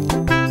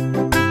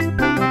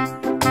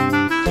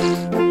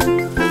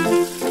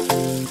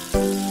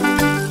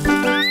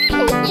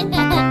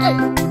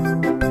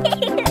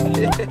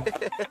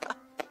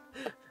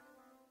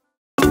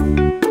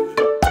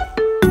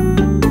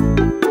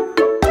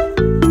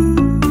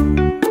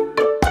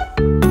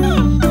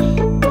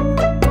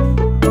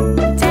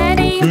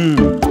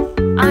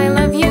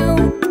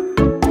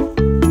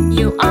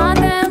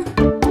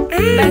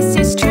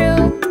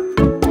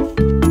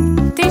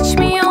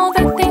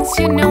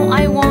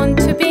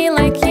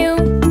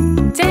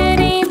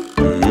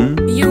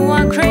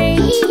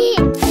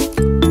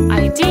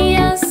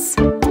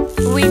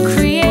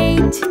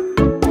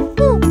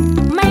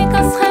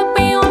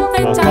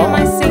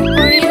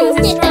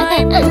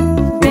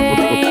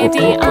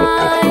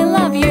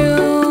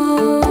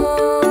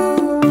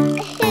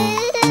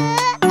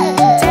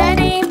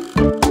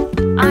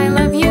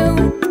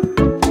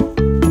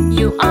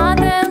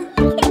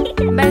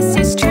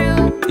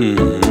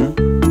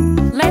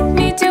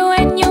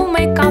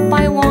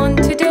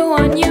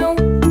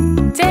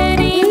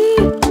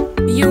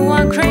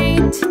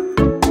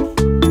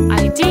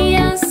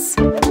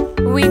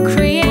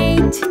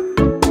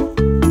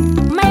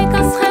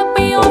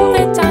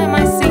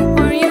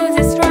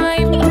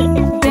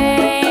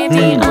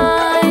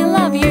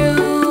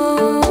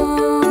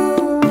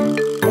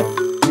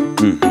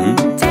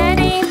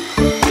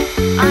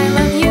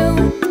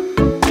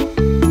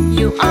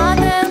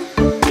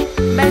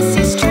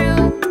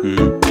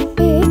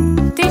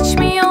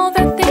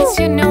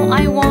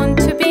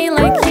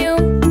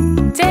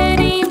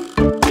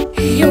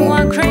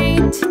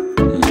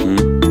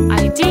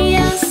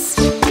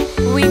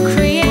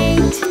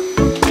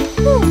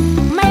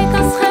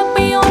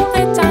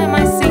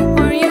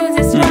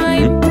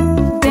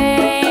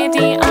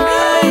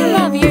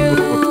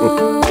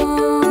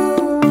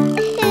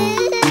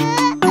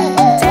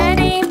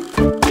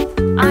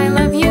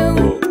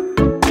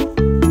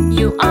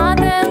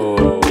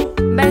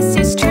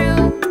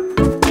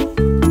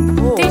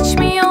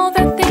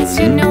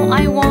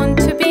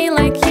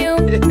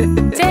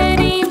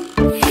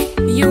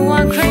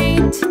 are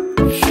great.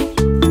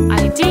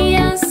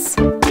 Ideas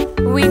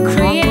we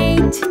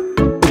create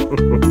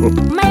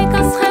make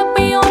us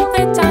happy all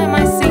the time.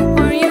 I sing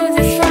for you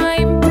this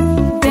rhyme.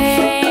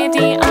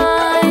 Daddy,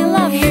 I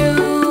love you.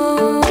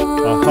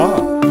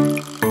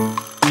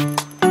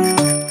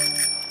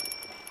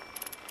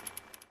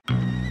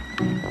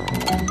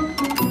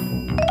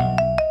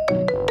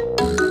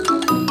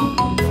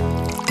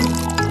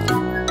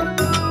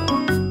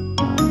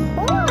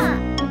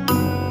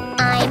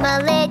 I'm a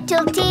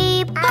little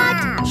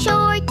teapot,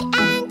 short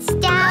and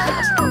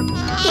stout.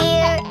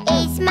 Here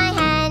is my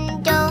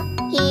handle,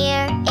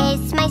 here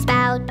is my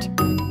spout.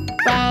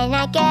 When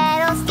I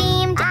get all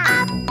steamed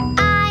up,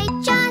 I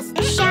just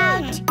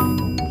shout.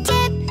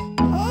 Tip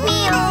me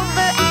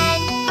over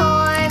and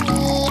pour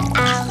me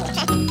out.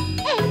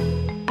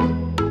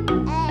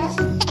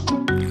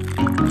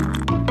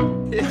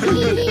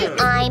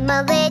 I'm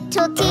a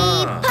little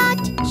teapot,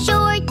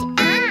 short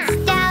and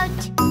stout.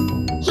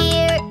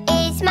 Here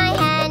is my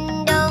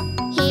handle,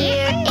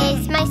 here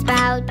is my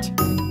spout.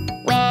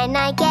 When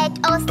I get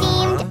all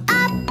steamed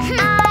up,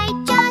 I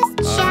just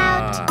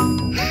shout.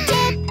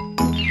 Tip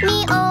me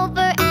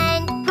over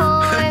and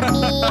pour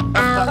me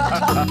out.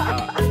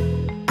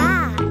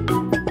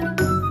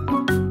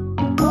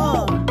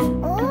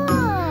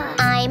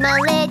 I'm a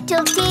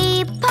little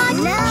teapot,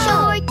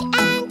 short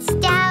and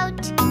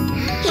stout.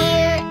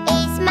 Here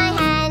is my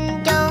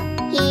handle,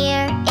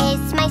 here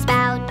is my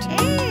spout.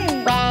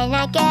 When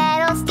I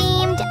get all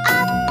steamed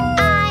up,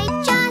 I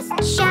just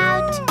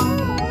shout.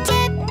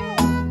 Tip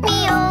me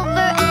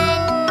over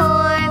and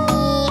pour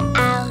me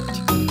out.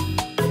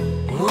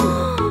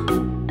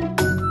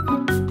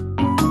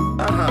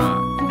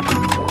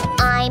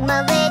 I'm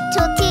a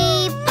little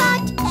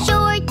teapot,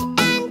 short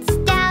and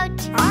stout.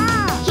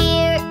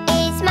 Here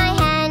is my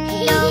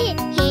handle,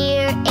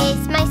 here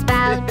is my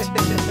spout.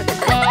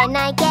 When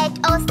I get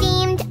all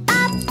steamed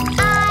up,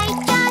 I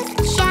just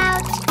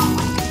shout.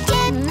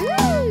 Tip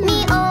me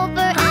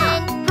over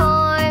and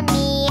pour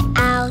me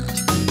out.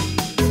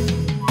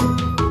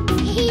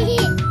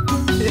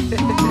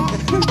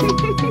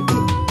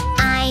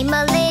 I'm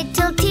a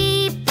little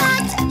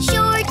teapot,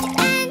 short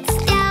and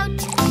stout.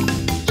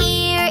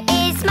 Here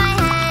is my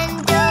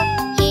handle,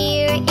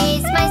 here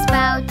is my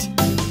spout.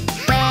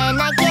 When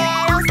I get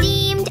all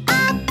steamed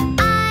up,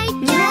 I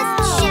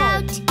just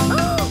shout.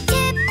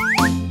 Tip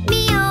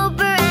me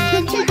over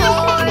and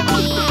pour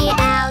me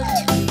out.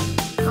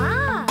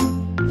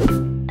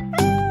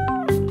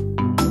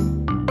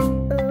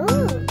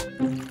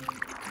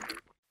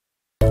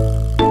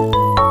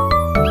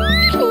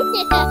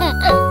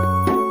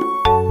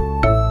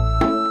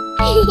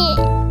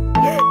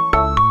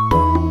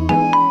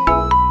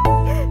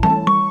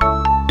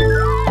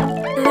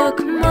 Look,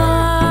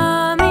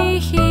 mommy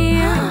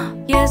here.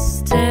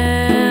 Yes,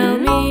 tell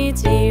me,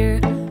 dear.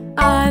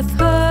 I've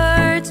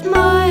hurt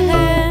my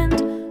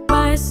hand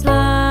by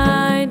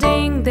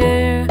sliding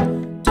there.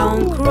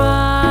 Don't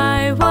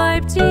cry,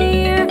 wipe,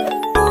 dear.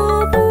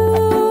 Oh,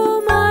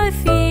 boo, my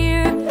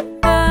fear.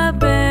 A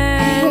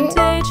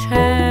bandage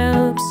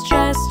helps,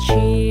 just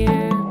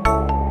cheer.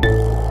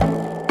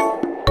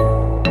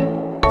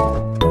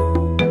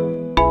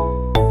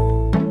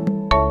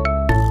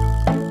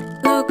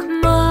 Look,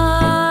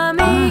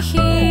 mommy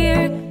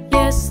here.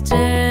 Yes,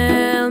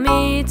 tell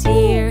me,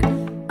 dear.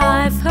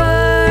 I've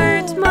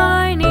hurt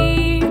my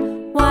knee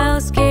while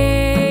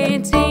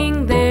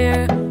skating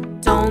there.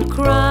 Don't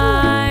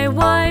cry,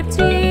 wipe,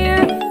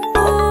 dear.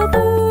 Oh,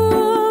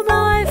 boo,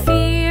 my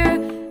fear.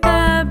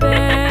 A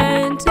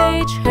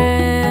bandage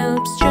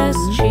helps, just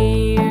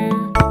cheer.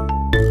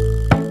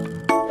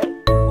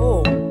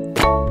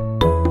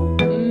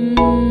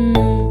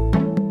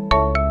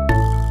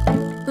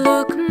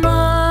 Look,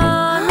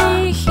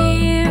 mommy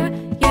here.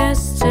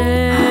 Yes,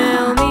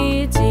 tell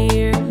me,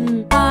 dear.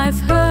 I've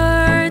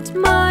hurt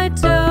my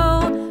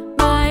toe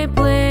by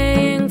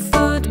playing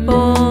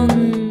football.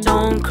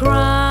 Don't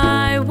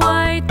cry,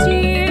 white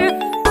dear.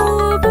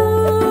 Oh,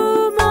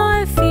 boo,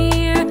 my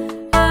fear.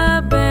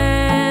 A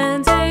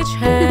bandage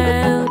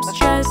helps,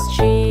 just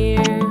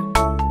cheer.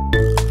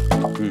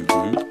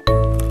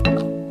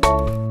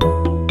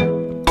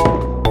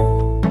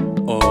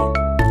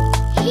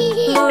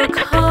 Look,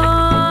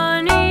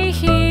 honey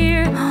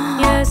here.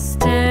 Yes,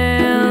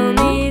 tell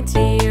me,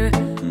 dear.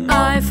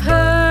 I've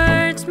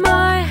hurt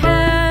my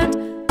head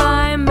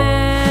by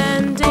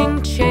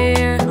mending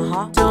chair.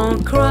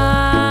 Don't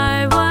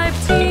cry, wipe,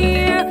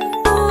 tear.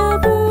 Oh,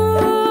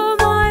 boo,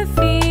 my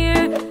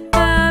fear.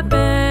 A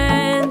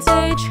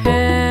bandage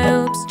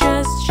helps,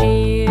 just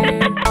cheer.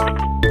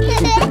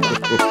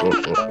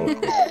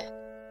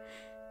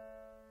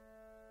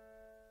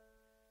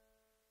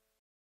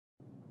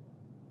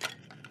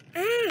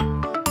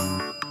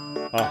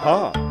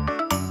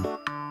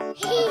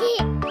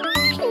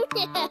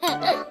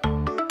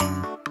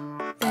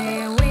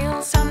 The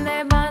wheels on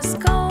the bus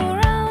go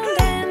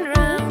round and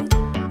round,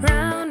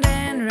 round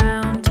and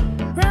round,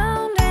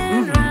 round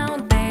and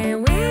round. The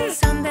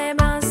wheels on the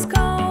bus go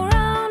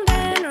round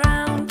and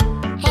round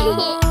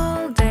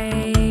all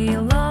day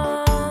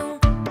long.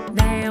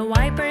 The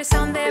wiper doors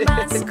on the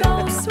bus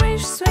go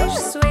swish, swish,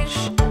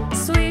 swish,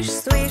 swish,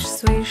 swish,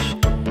 swish,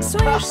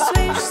 swish,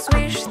 swish,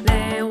 swish.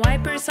 The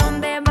wipers on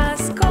the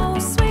bus go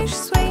swish,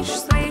 swish,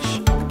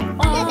 swish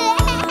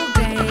all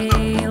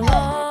day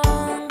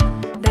long.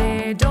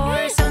 The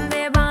doors on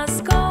the bus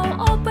go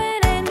open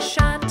and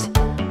shut,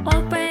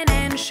 open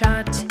and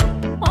shut,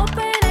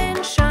 open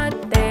and shut.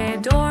 The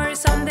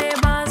doors on the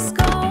bus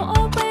go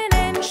open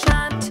and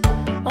shut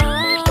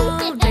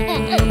all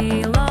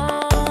day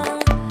long.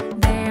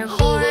 The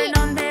horn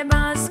on the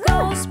bus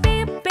goes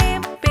beep,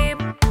 beep, beep,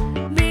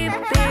 beep,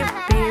 beep,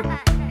 beep,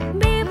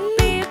 beep,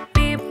 beep,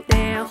 beep.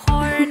 The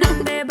horn on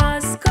the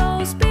bus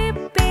goes beep,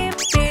 beep,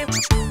 beep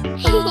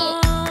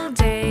all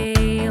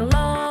day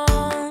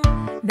long.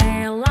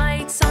 The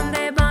lights on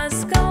the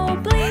bus go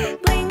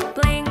blink, blink,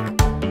 blink,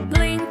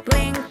 blink,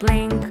 blink,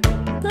 blink,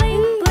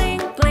 blink,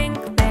 blink, blink.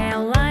 The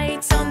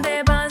lights on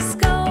the bus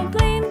go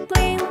blink,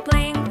 blink,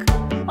 blink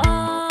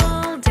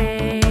all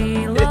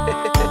day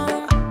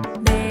long.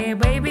 The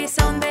babies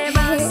on the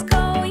bus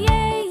go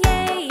yeah,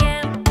 yeah,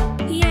 yeah,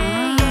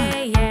 yeah,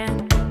 yeah, yeah,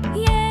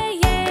 yeah,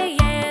 yeah,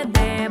 yeah.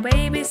 The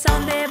babies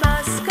on the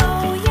bus go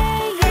yeah,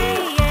 yeah,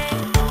 yeah,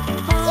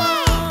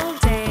 all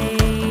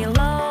day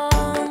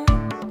long.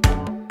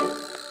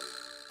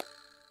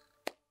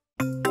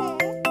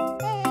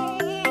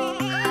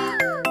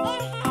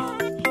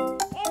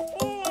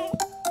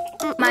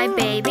 My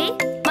baby,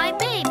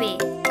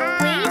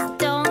 please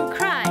don't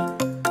cry.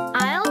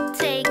 I'll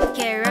take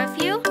care of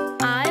you,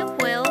 I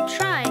will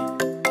try.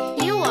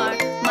 You are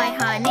my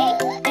honey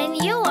and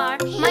you are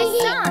my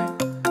son.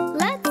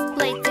 Let's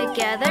play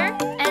together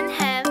and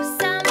have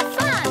some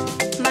fun.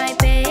 My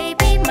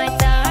baby, my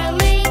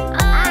darling,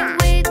 I'm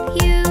with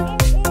you.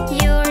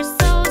 You're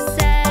so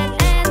sad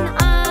and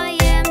I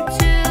am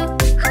too.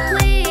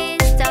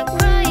 Please stop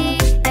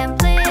crying and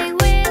play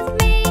with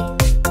me.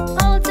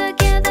 All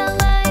together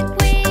like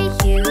we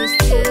used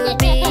to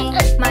be.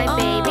 My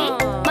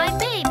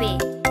baby,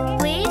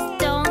 please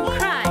don't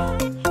cry.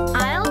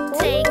 I'll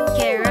take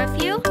care of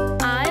you,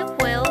 I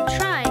will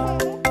try.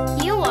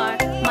 You are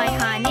my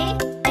honey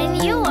and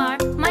you are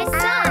my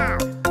son.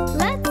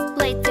 Let's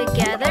play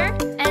together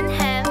and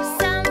have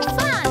some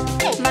fun.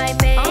 My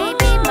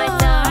baby, my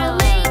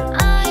darling,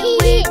 I'm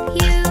with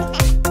you.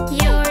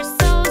 You're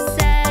so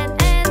sad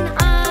and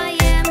I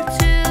am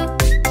too.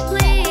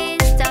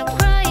 Please stop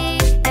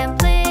crying and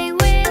play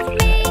with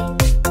me.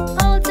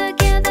 All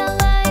together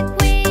like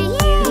we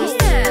used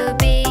to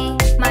be.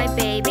 My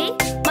baby,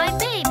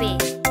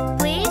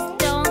 please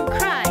don't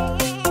cry.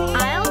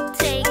 I'll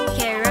take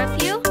care of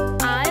you,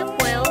 I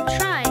will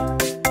try.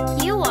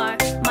 You are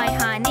my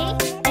honey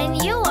and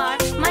you are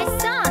my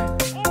son.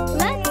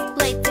 Let's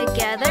play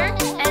together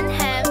and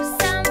have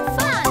some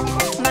fun.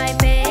 My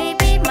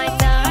baby, my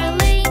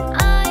darling,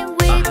 I'm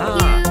with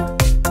you.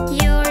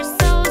 You're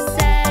so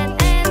sad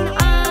and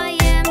I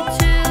am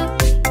too.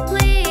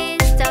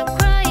 Please stop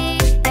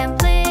crying and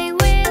play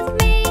with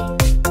me.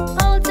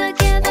 All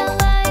together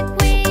like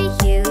we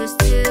used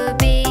to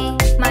be.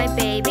 My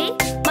baby,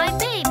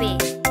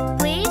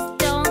 please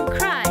don't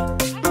cry.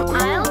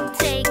 I'll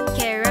take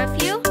care of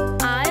you,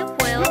 I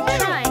will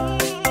try.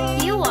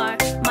 You are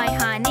my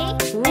honey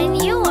and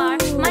you are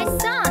my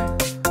son.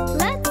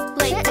 Let's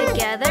play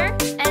together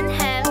and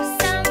have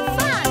some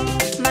fun.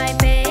 My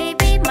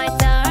baby, my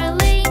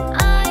darling,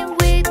 I'm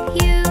with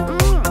you.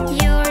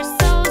 You're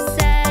so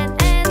sad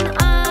and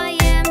I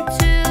am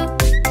too.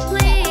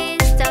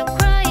 Please stop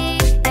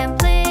crying and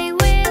play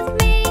with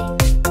me.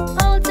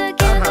 All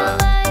together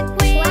like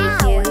we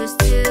used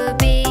to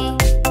be.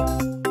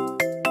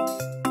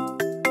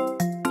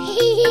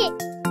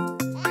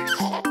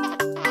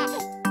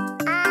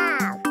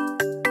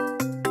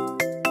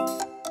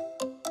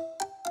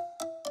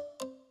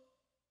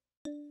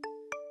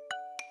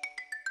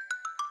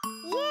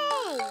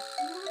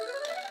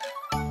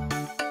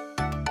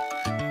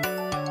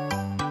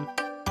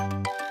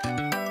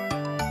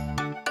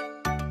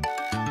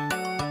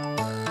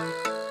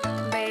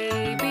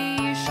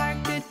 Baby shark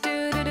do do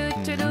do do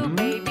do do.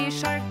 Baby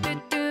shark do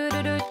do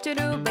do do do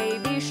do.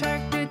 Baby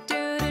shark do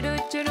do do do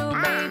do do.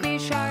 Baby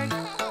shark.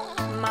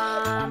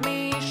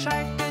 Mommy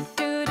shark do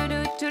do do do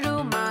do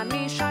do.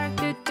 Mommy shark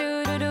do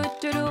do do do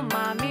do do.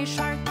 Mommy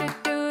shark do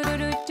do do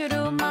do do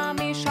do.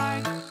 Mommy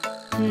shark.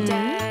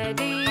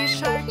 Daddy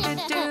shark do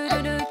do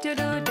do do do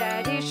do.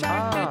 Daddy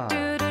shark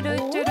do do do do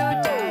do do.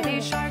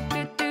 Daddy shark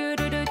do do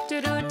do do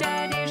do do.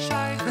 Daddy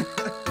shark.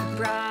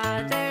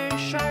 Brother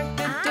shark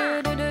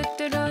do do do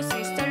do do.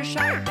 Sister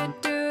shark do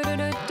do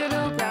do do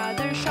do.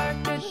 Brother shark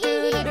do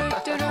do do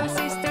do do.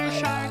 Sister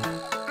shark.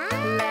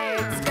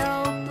 Let's go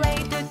play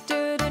do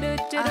do do do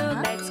do do.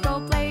 Let's go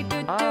play do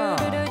do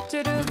do do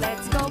do do.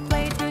 Let's go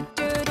play do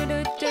do do do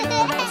do do.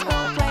 Let's go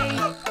play.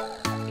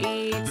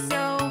 It's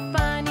so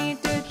funny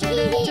do do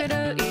do do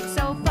do. It's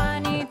so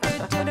funny do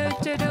do do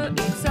do do.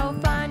 It's so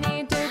funny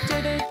do do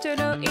do do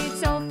do. It's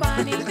so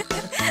funny.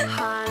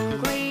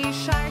 Hungry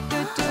shark do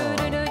do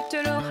do do do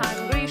do.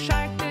 Hungry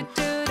shark do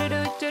do do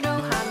do do do.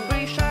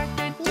 Hungry shark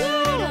do do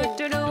do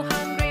do do.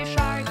 Hungry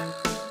shark.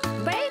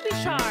 Baby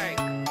shark.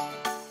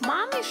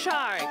 Mommy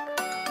shark,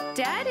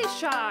 daddy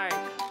shark,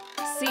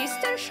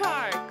 sister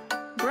shark,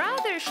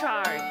 brother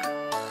shark.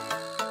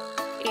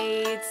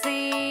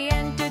 Itsy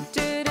and do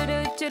do do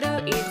do do do.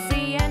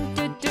 Itsy and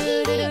do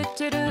do do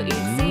do do.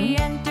 Itsy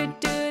and do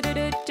do do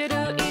do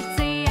do. Itsy